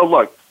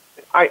 look,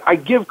 I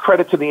give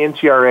credit to the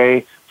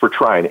NTRA for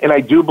trying, and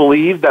I do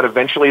believe that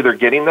eventually they're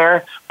getting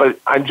there, but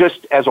I'm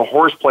just, as a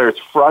horse player, it's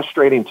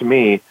frustrating to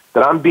me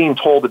that I'm being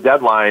told the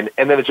deadline,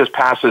 and then it just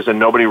passes and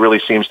nobody really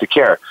seems to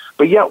care.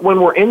 But yet, when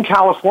we're in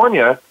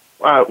California,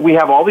 we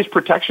have all these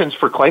protections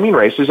for claiming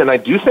races, and I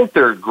do think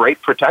they're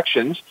great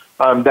protections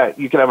that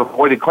you can have a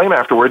voided claim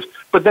afterwards.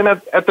 But then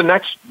at the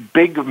next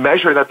big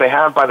measure that they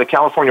have by the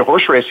California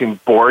Horse Racing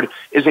Board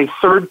is a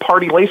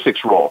third-party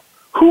LASIX rule.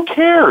 Who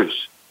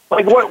cares?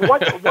 Like,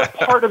 what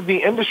part of the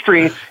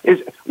industry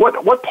is,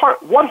 what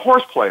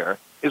horse player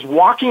is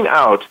walking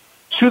out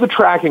to the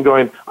track and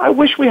going, I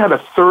wish we had a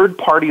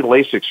third-party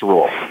LASIX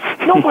rule?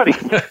 Nobody.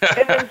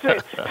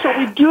 So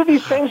we do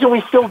these things and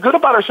we feel good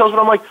about ourselves,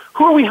 but I'm like,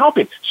 who are we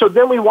helping? So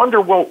then we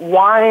wonder, well,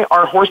 why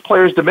are horse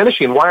players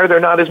diminishing? Why are there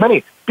not as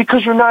many?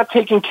 Because you're not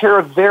taking care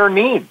of their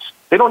needs.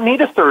 They don't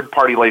need a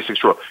third-party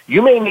LASIX rule.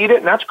 You may need it,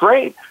 and that's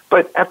great,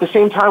 but at the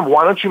same time,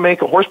 why don't you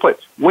make a horse player?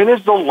 When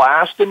is the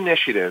last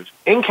initiative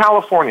in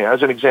California,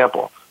 as an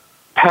example,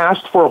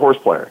 passed for a horse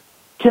player?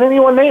 Can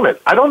anyone name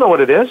it? I don't know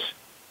what it is.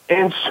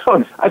 And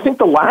so I think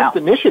the last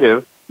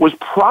initiative was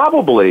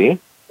probably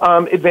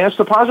advanced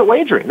deposit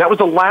wagering. That was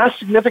the last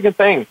significant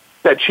thing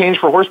that changed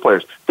for horse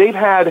players. They've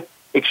had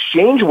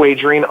exchange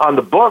wagering on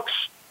the books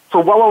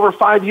for well over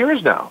 5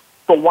 years now.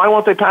 But why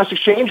won't they pass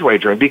exchange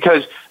wagering?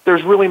 Because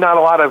there's really not a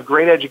lot of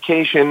great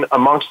education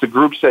amongst the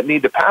groups that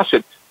need to pass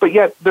it. But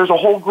yet there's a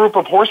whole group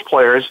of horse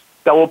players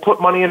that will put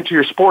money into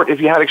your sport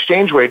if you had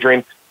exchange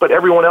wagering, but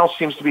everyone else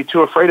seems to be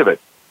too afraid of it.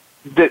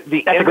 The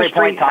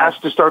industry has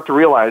to start to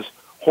realize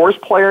horse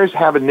players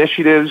have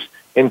initiatives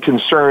and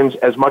concerns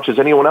as much as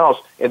anyone else,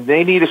 and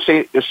they need a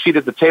seat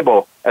at the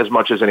table as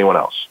much as anyone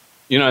else.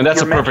 You know, and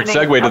that's a perfect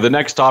segue to the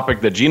next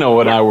topic that Gino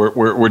and I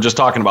were just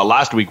talking about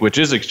last week, which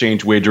is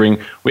exchange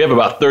wagering. We have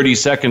about 30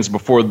 seconds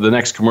before the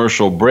next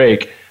commercial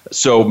break,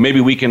 so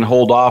maybe we can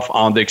hold off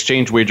on the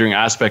exchange wagering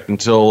aspect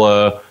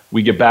until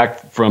we get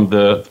back for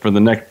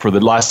the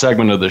last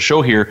segment of the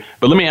show here.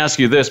 But let me ask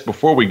you this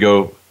before we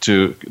go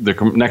to the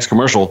next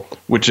commercial,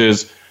 which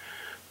is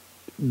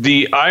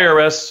the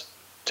IRS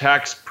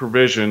tax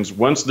provisions.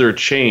 Once they're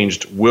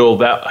changed, will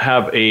that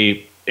have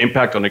a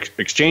impact on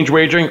exchange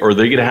wagering, or are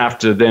they going to have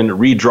to then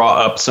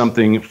redraw up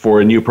something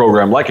for a new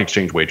program like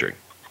exchange wagering?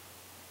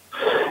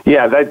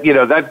 Yeah,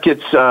 that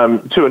gets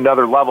to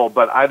another level,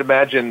 but I'd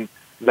imagine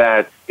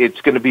that it's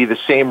going to be the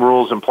same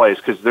rules in place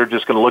because they're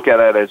just going to look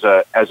at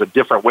it as a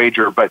different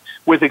wager. But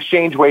with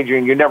exchange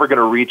wagering, you're never going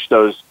to reach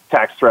those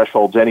tax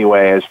thresholds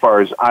anyway. As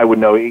far as I would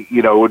know, it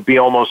would be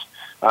almost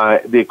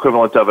the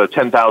equivalent of a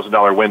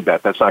 $10,000 win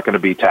bet. That's not going to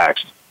be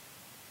taxed.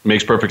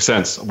 Makes perfect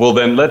sense. Well,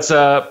 then let's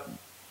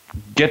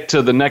get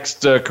to the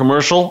next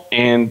commercial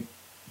and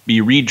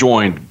be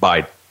rejoined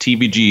by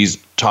TVG's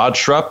Todd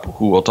Schrupp,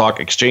 who will talk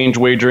exchange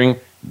wagering,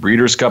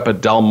 Breeders' Cup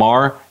at Del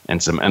Mar,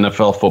 and some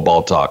NFL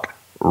football talk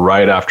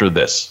right after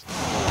this.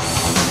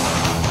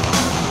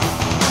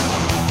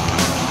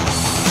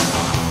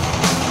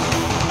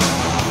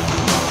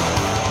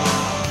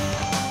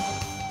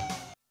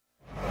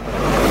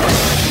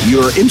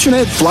 Your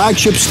internet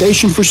flagship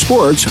station for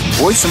sports,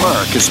 Voice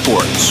America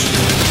Sports.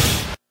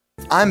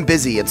 I'm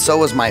busy and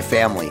so is my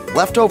family.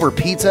 Leftover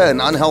pizza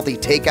and unhealthy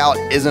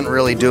takeout isn't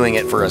really doing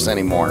it for us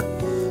anymore.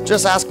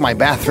 Just ask my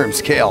bathroom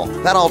scale.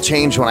 That all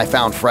changed when I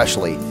found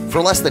Freshly.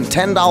 For less than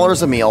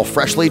 $10 a meal,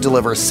 Freshly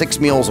delivers 6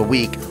 meals a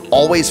week,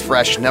 always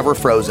fresh, never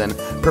frozen,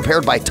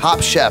 prepared by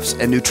top chefs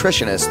and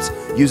nutritionists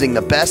using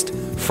the best,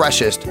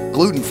 freshest,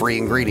 gluten-free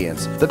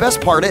ingredients. The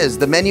best part is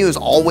the menu is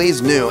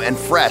always new and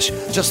fresh,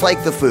 just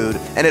like the food,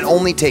 and it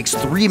only takes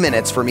 3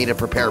 minutes for me to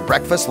prepare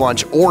breakfast,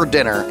 lunch, or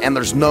dinner, and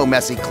there's no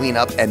messy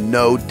cleanup and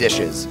no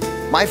dishes.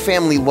 My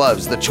family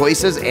loves the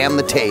choices and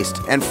the taste,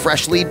 and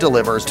Freshly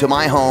delivers to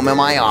my home and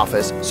my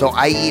office, so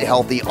I eat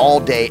healthy all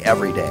day,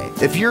 every day.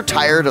 If you're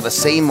tired of the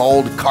same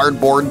old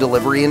cardboard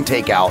delivery and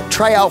takeout,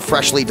 try out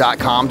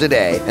Freshly.com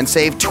today and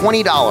save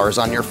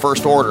 $20 on your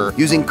first order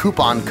using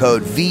coupon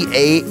code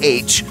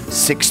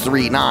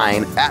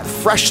VAH639 at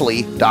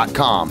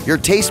Freshly.com. Your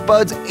taste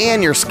buds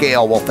and your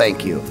scale will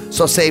thank you.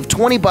 So save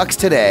 $20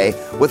 today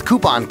with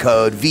coupon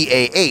code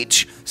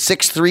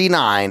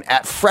VAH639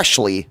 at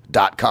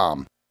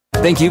Freshly.com.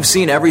 Think you've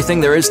seen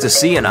everything there is to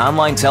see in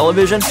online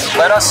television?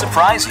 Let us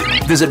surprise you.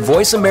 Visit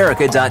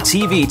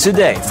voiceamerica.tv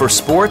today for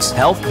sports,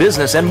 health,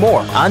 business, and more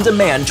on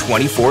demand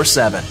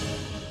 24/7.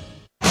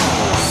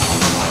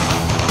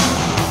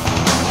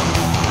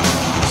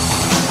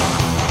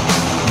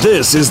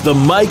 This is the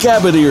Mike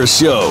Abadir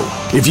Show.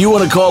 If you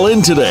want to call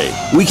in today,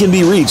 we can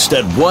be reached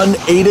at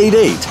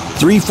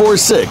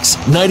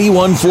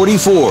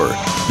 1-888-346-9144.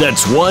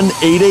 That's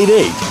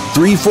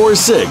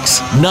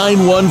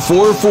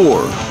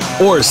 1-888-346-9144.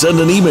 Or send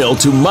an email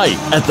to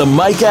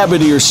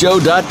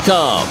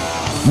mike@themikeabadirshow.com.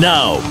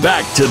 Now,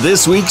 back to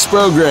this week's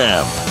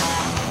program.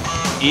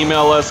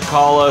 Email us,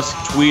 call us,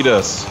 tweet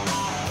us.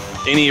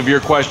 Any of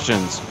your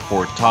questions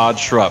for Todd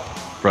Schrupp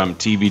from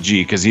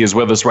TVG, because he is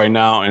with us right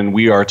now, and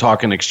we are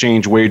talking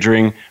exchange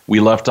wagering.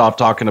 We left off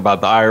talking about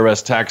the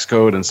IRS tax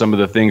code and some of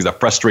the things that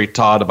frustrate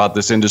Todd about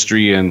this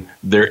industry and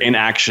their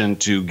inaction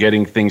to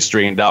getting things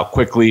straightened out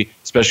quickly,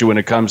 especially when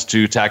it comes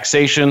to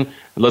taxation.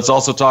 Let's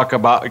also talk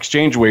about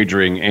exchange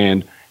wagering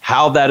and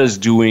how that is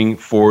doing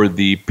for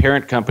the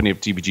parent company of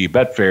TVG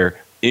Betfair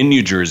in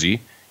New Jersey,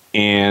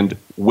 and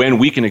when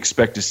we can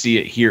expect to see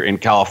it here in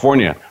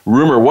California.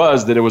 Rumor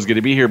was that it was going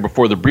to be here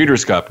before the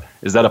Breeders' Cup.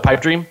 Is that a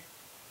pipe dream?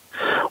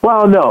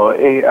 Well, no.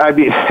 I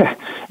mean,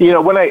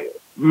 when I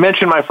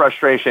mention my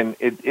frustration,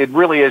 it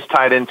really is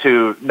tied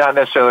into not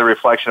necessarily a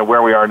reflection of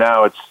where we are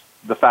now. It's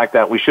the fact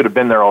that we should have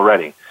been there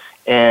already.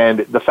 And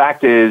the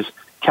fact is,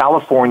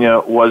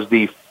 California was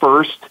the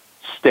first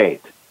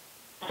state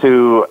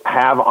to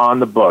have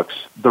on the books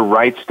the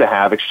rights to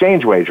have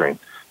exchange wagering.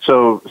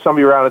 So some of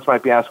your audience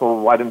might be asking, well,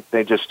 why didn't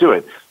they just do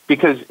it?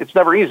 Because it's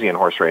never easy in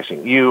horse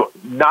racing. You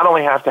not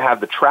only have to have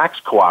the tracks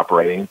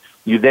cooperating,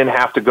 you then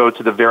have to go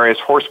to the various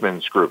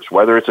horsemen's groups,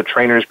 whether it's a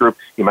trainer's group,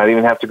 you might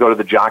even have to go to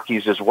the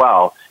jockeys as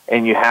well,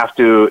 and you have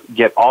to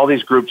get all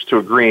these groups to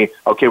agree,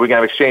 okay, we can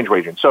have exchange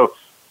wagering. So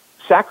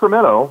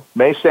Sacramento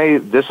may say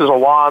this is a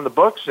law on the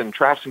books and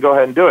tracks can go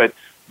ahead and do it,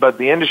 but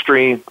the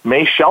industry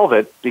may shelve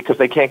it because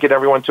they can't get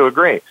everyone to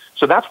agree.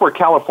 So that's where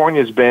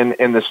California's been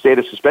in the state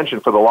of suspension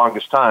for the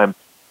longest time,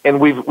 and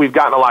we've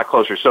gotten a lot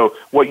closer. So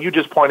what you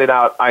just pointed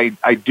out, I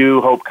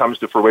do hope comes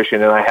to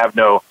fruition, and I have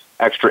no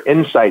extra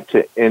insight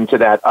into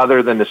that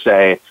other than to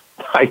say,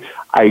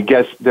 I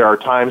guess there are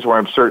times where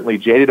I'm certainly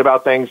jaded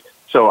about things,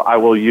 so I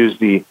will use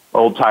the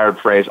old tired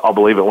phrase, I'll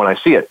believe it when I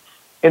see it.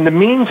 In the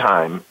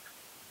meantime,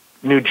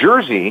 New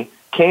Jersey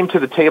came to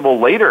the table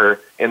later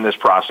in this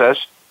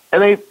process,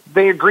 and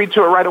they agreed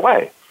to it right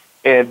away.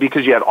 And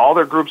because you had all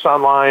their groups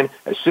online,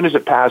 as soon as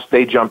it passed,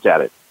 they jumped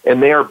at it.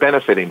 And they are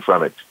benefiting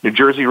from it. New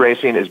Jersey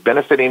racing is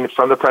benefiting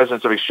from the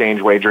presence of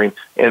exchange wagering,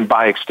 and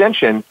by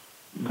extension,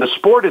 the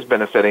sport is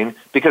benefiting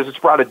because it's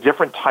brought a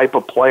different type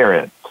of player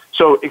in.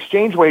 So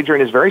exchange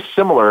wagering is very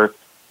similar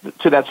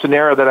to that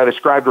scenario that I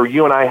described where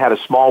you and I had a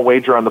small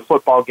wager on the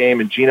football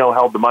game and Gino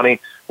held the money.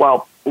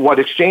 Well, what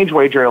exchange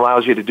wagering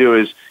allows you to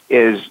do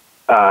is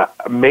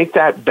make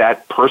that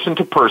bet person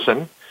to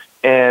person.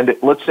 And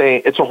let's say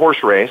it's a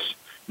horse race.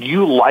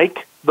 You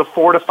like the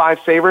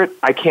 4-5 favorite.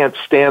 I can't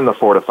stand the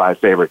 4-5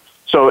 favorite.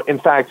 So in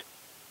fact,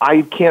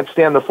 I can't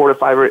stand the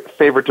 4-5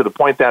 favorite to the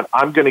point that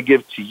I'm going to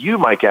give to you,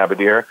 Mike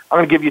Abadir, I'm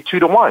going to give you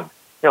 2-1.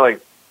 You're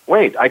like,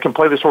 wait, I can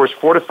play this horse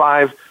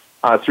 4-5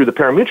 through the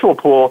pari-mutuel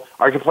pool,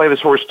 or I can play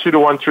this horse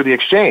 2-1 through the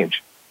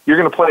exchange. You're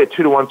going to play it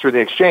 2-1 through the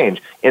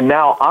exchange. And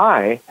now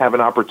I have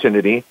an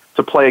opportunity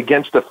to play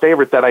against a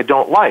favorite that I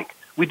don't like.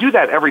 We do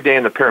that every day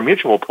in the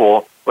pari-mutuel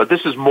pool, but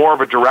this is more of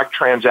a direct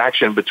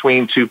transaction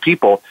between two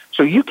people.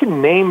 So you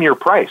can name your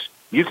price.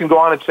 You can go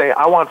on and say,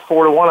 I want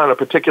 4-1 on a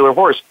particular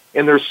horse.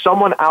 And there's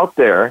someone out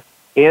there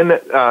in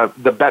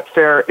the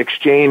Betfair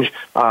exchange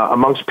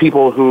amongst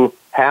people who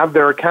have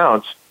their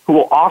accounts who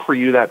will offer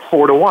you that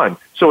 4-1.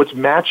 So it's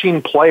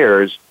matching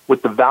players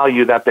with the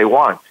value that they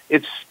want.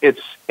 It's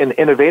an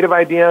innovative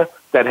idea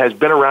that has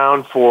been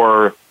around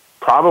for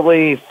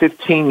probably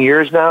 15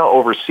 years now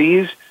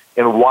overseas,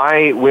 and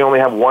why we only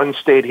have one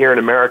state here in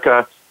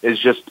America is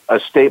just a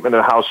statement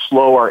of how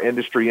slow our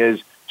industry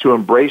is to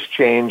embrace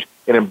change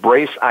and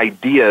embrace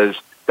ideas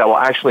that will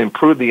actually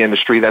improve the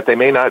industry that they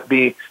may not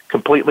be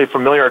completely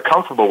familiar or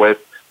comfortable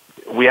with.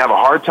 We have a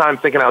hard time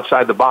thinking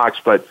outside the box,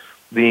 but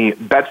the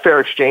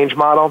Betfair exchange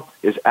model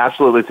is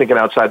absolutely thinking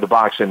outside the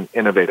box and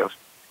innovative.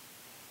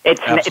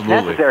 It's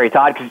necessary,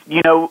 Todd,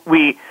 because,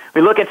 we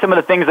look at some of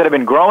the things that have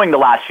been growing the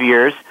last few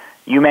years.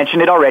 You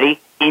mentioned it already,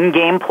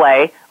 in-game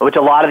play, which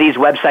a lot of these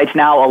websites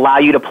now allow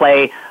you to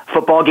play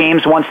football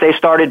games once they've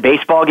started,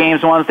 baseball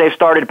games once they've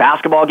started,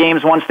 basketball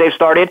games once they've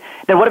started.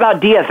 Then what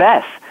about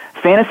DFS?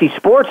 Fantasy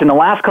sports in the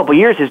last couple of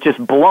years has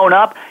just blown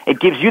up. It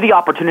gives you the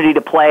opportunity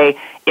to play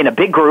in a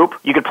big group.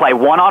 You could play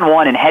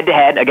one-on-one and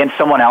head-to-head against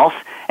someone else.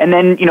 And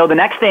then, the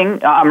next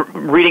thing,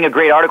 I'm reading a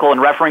great article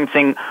and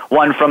referencing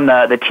one from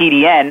the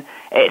TDN.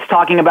 It's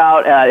talking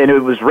about, and it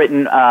was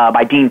written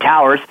by Dean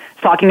Towers,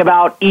 it's talking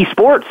about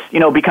esports,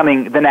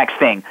 becoming the next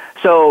thing.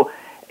 So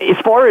as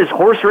far as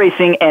horse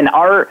racing and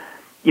our,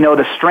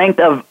 the strength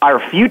of our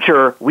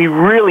future, we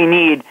really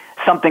need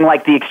something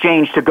like the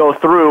exchange to go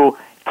through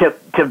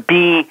to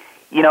be,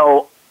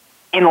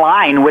 in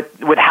line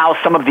with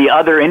how some of the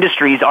other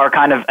industries are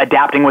kind of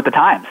adapting with the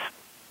times.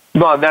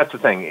 Well, that's the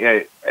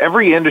thing.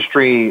 Every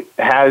industry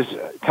has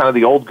kind of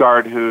the old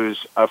guard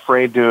who's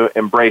afraid to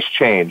embrace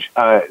change.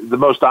 The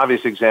most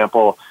obvious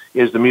example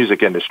is the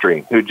music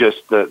industry, who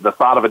just the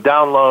thought of a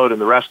download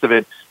and the rest of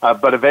it,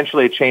 but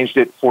eventually it changed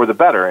it for the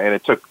better. And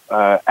it took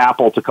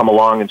Apple to come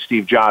along and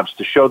Steve Jobs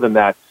to show them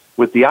that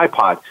with the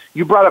iPod.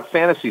 You brought up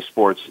fantasy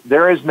sports.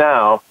 There is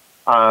now,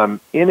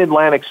 in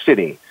Atlantic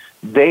City,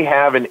 they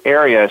have an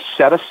area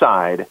set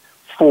aside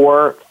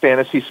for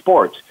fantasy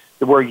sports,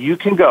 where you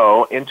can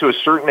go into a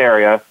certain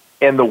area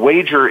and the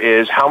wager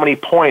is how many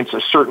points a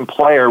certain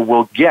player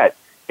will get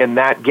in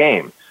that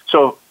game.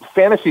 So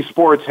fantasy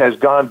sports has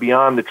gone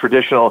beyond the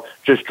traditional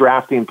just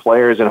drafting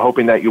players and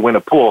hoping that you win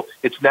a pool.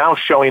 It's now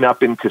showing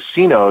up in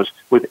casinos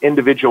with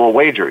individual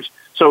wagers.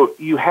 So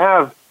you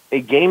have a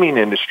gaming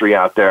industry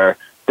out there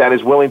that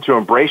is willing to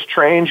embrace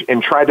change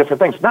and try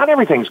different things. Not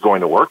everything's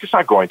going to work. It's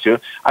not going to.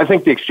 I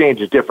think the exchange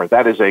is different.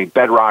 That is a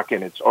bedrock,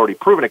 and it's already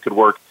proven it could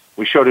work.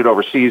 We showed it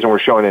overseas, and we're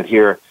showing it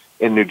here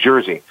in New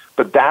Jersey.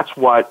 But that's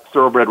what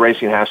thoroughbred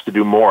racing has to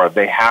do more of.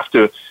 They have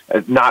to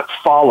not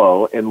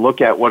follow and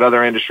look at what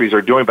other industries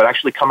are doing, but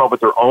actually come up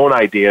with their own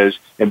ideas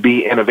and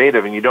be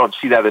innovative, and you don't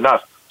see that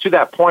enough. To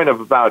that point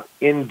of about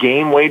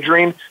in-game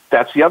wagering,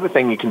 that's the other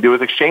thing you can do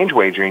with exchange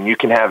wagering. You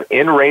can have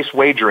in-race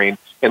wagering,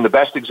 and the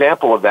best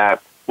example of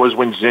that was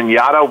when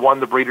Zenyatta won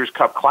the Breeders'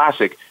 Cup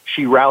Classic.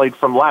 She rallied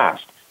from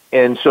last.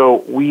 And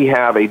so we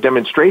have a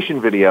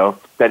demonstration video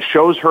that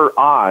shows her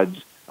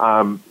odds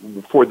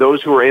for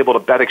those who are able to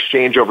bet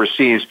exchange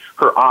overseas,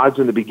 her odds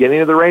in the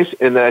beginning of the race,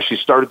 and then as she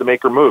started to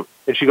make her move.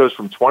 And she goes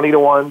from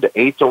 20-1 to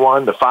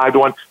 8-1 to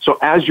 5-1. So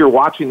as you're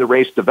watching the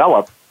race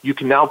develop, you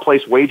can now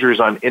place wagers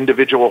on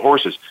individual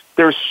horses.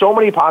 There's so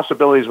many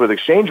possibilities with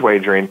exchange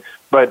wagering,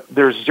 but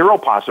there's zero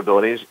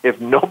possibilities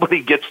if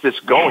nobody gets this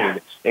going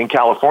in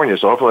California.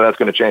 So hopefully that's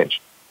going to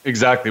change.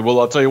 Exactly.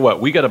 Well, I'll tell you what,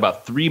 we got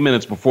about 3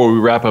 minutes before we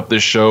wrap up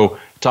this show.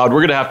 Todd,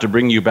 we're going to have to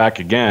bring you back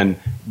again.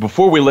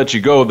 Before we let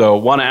you go, though,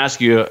 I want to ask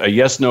you a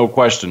yes-no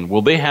question.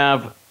 Will they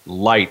have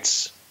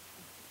lights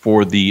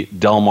for the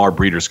Del Mar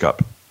Breeders'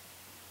 Cup?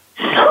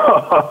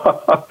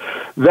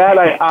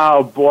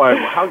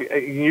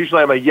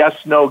 Usually I'm a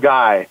yes-no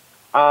guy.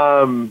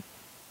 I'm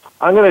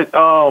going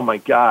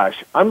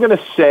to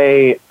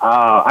say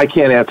I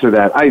can't answer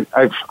that. I'm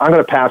going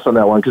to pass on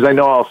that one because I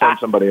know I'll offend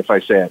somebody if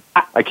I say it.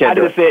 I can't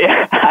do it.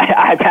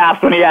 I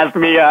passed when he asked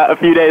me a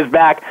few days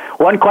back.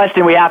 One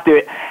question we have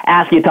to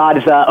ask you, Todd,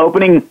 is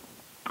opening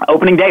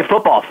day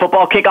football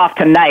kickoff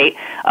tonight.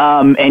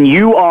 And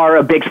you are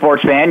a big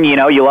sports fan.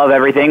 You love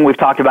everything. We've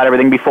talked about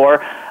everything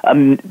before.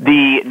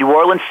 The New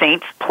Orleans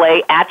Saints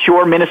play at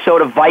your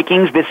Minnesota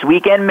Vikings this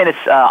weekend,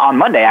 on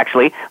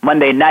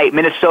Monday night.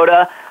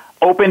 Minnesota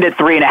opened at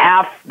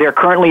 3.5. They're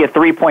currently a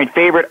 3-point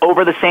favorite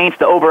over the Saints.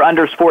 The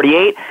over-under is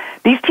 48.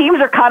 These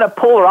teams are kind of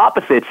polar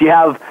opposites. You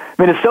have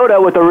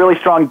Minnesota with a really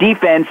strong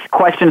defense,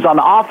 questions on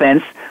the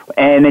offense,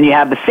 and then you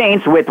have the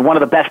Saints with one of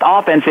the best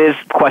offenses,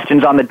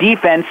 questions on the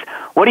defense.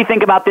 What do you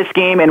think about this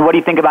game, and what do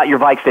you think about your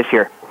Vikes this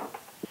year?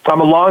 I'm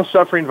a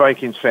long-suffering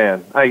Vikings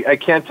fan. I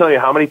can't tell you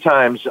how many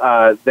times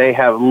they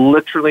have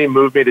literally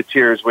moved me to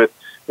tears with,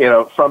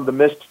 from the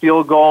missed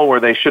field goal where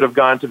they should have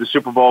gone to the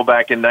Super Bowl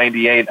back in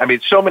 '98. I mean,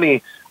 so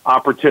many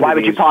opportunities. Why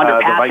would you ponder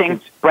passing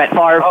Brett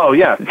Favre? Oh,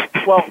 yeah.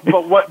 Well,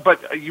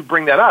 but you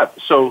bring that up.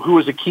 So who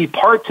was a key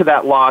part to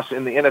that loss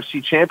in the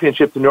NFC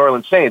Championship, the New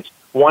Orleans Saints?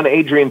 One,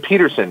 Adrian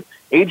Peterson.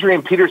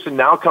 Adrian Peterson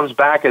now comes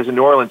back as a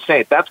New Orleans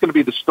Saint. That's going to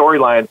be the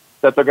storyline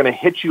that they're going to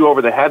hit you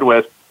over the head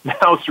with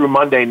now through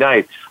Monday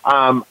night.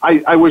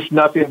 I wish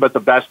nothing but the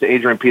best to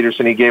Adrian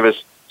Peterson. He gave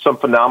us some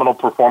phenomenal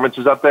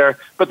performances up there.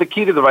 But the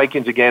key to the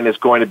Vikings, again, is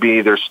going to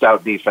be their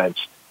stout defense.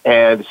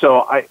 And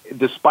so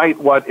despite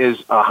what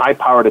is a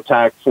high-powered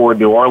attack for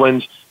New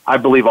Orleans, I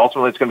believe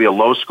ultimately it's going to be a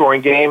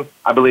low-scoring game.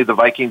 I believe the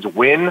Vikings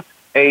win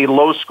a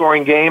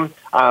low-scoring game,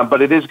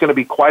 but it is going to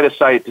be quite a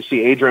sight to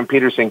see Adrian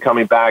Peterson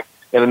coming back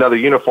in another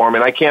uniform.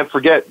 And I can't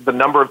forget the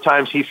number of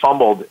times he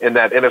fumbled in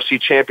that NFC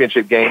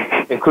Championship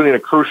game, including a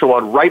crucial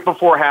one right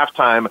before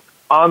halftime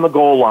on the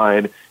goal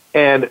line.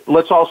 And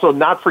let's also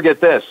not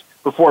forget this.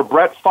 Before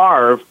Brett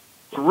Favre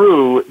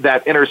threw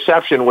that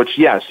interception, which,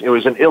 yes, it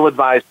was an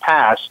ill-advised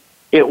pass,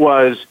 it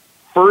was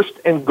first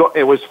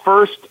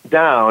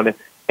down,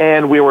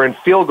 and we were in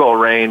field goal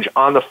range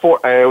on the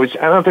four. I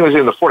don't think it was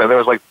in the 40. I think it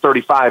was like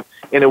 35,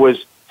 and it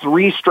was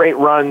two straight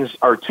runs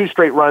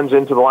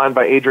into the line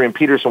by Adrian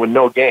Peterson with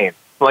no gain.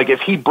 Like,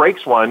 if he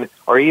breaks one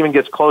or he even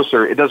gets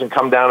closer, it doesn't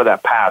come down to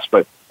that pass.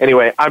 But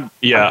anyway, I'm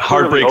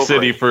Heartbreak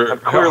City for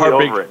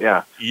Heartbreak. Over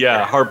it,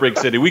 yeah, Heartbreak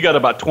City. We got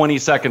about 20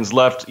 seconds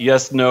left.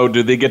 Yes, no.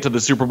 Do they get to the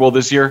Super Bowl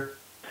this year?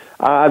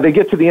 They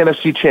get to the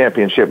NFC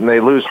Championship, and they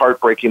lose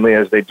heartbreakingly,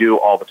 as they do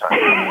all the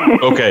time.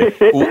 Okay.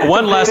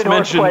 One last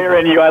mention. Player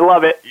in you. I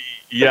love it.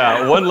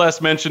 Yeah, one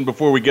last mention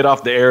before we get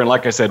off the air. And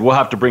like I said, we'll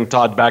have to bring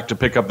Todd back to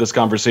pick up this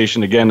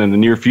conversation again in the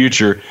near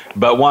future.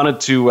 But wanted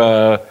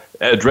to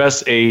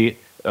address a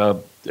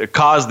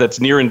cause that's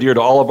near and dear to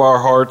all of our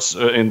hearts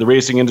in the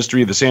racing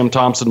industry, the Sam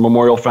Thompson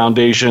Memorial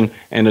Foundation.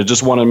 And I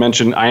just want to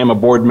mention I am a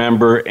board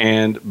member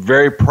and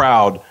very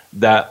proud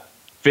that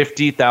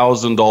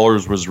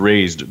 $50,000 was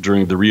raised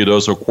during the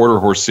Ruidoso Quarter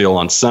Horse Sale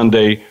on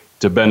Sunday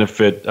to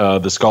benefit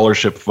the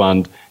scholarship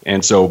fund.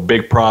 And so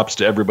big props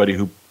to everybody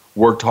who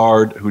worked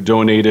hard, who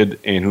donated,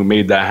 and who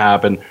made that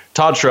happen.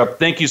 Todd Schrupp,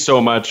 thank you so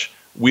much.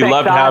 We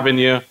loved having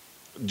you.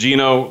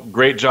 Gino,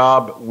 great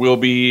job. We'll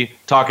be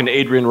talking to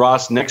Adrian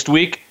Ross next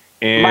week.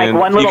 And Mike,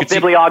 one little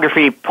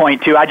bibliography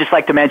point, too. I'd just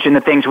like to mention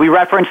the things. We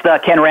referenced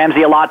Ken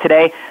Ramsey a lot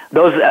today.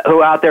 Those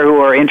who out there who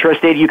are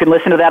interested, you can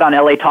listen to that on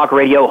LA Talk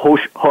Radio,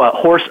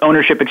 Horse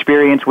Ownership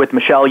Experience with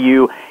Michelle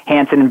Yu,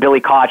 Hansen, and Billy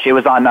Koch. It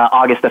was on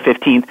August the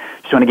 15th.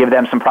 Just want to give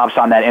them some props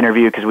on that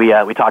interview because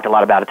we talked a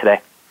lot about it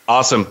today.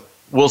 Awesome.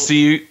 We'll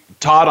see you,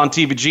 Todd, on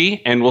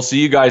TVG, and we'll see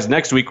you guys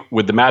next week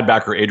with the Mad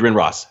Backer, Adrian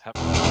Ross.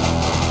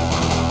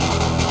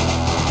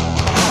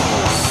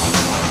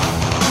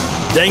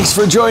 Thanks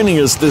for joining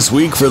us this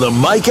week for the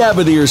Mike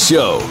Abadir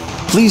Show.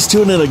 Please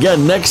tune in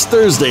again next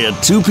Thursday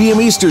at 2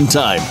 p.m. Eastern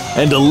Time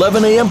and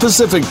 11 a.m.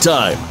 Pacific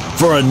Time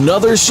for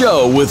another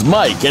show with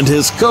Mike and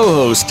his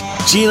co-host,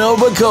 Gino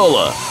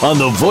Bacola, on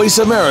the Voice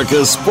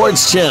America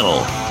Sports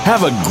Channel.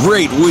 Have a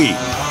great week.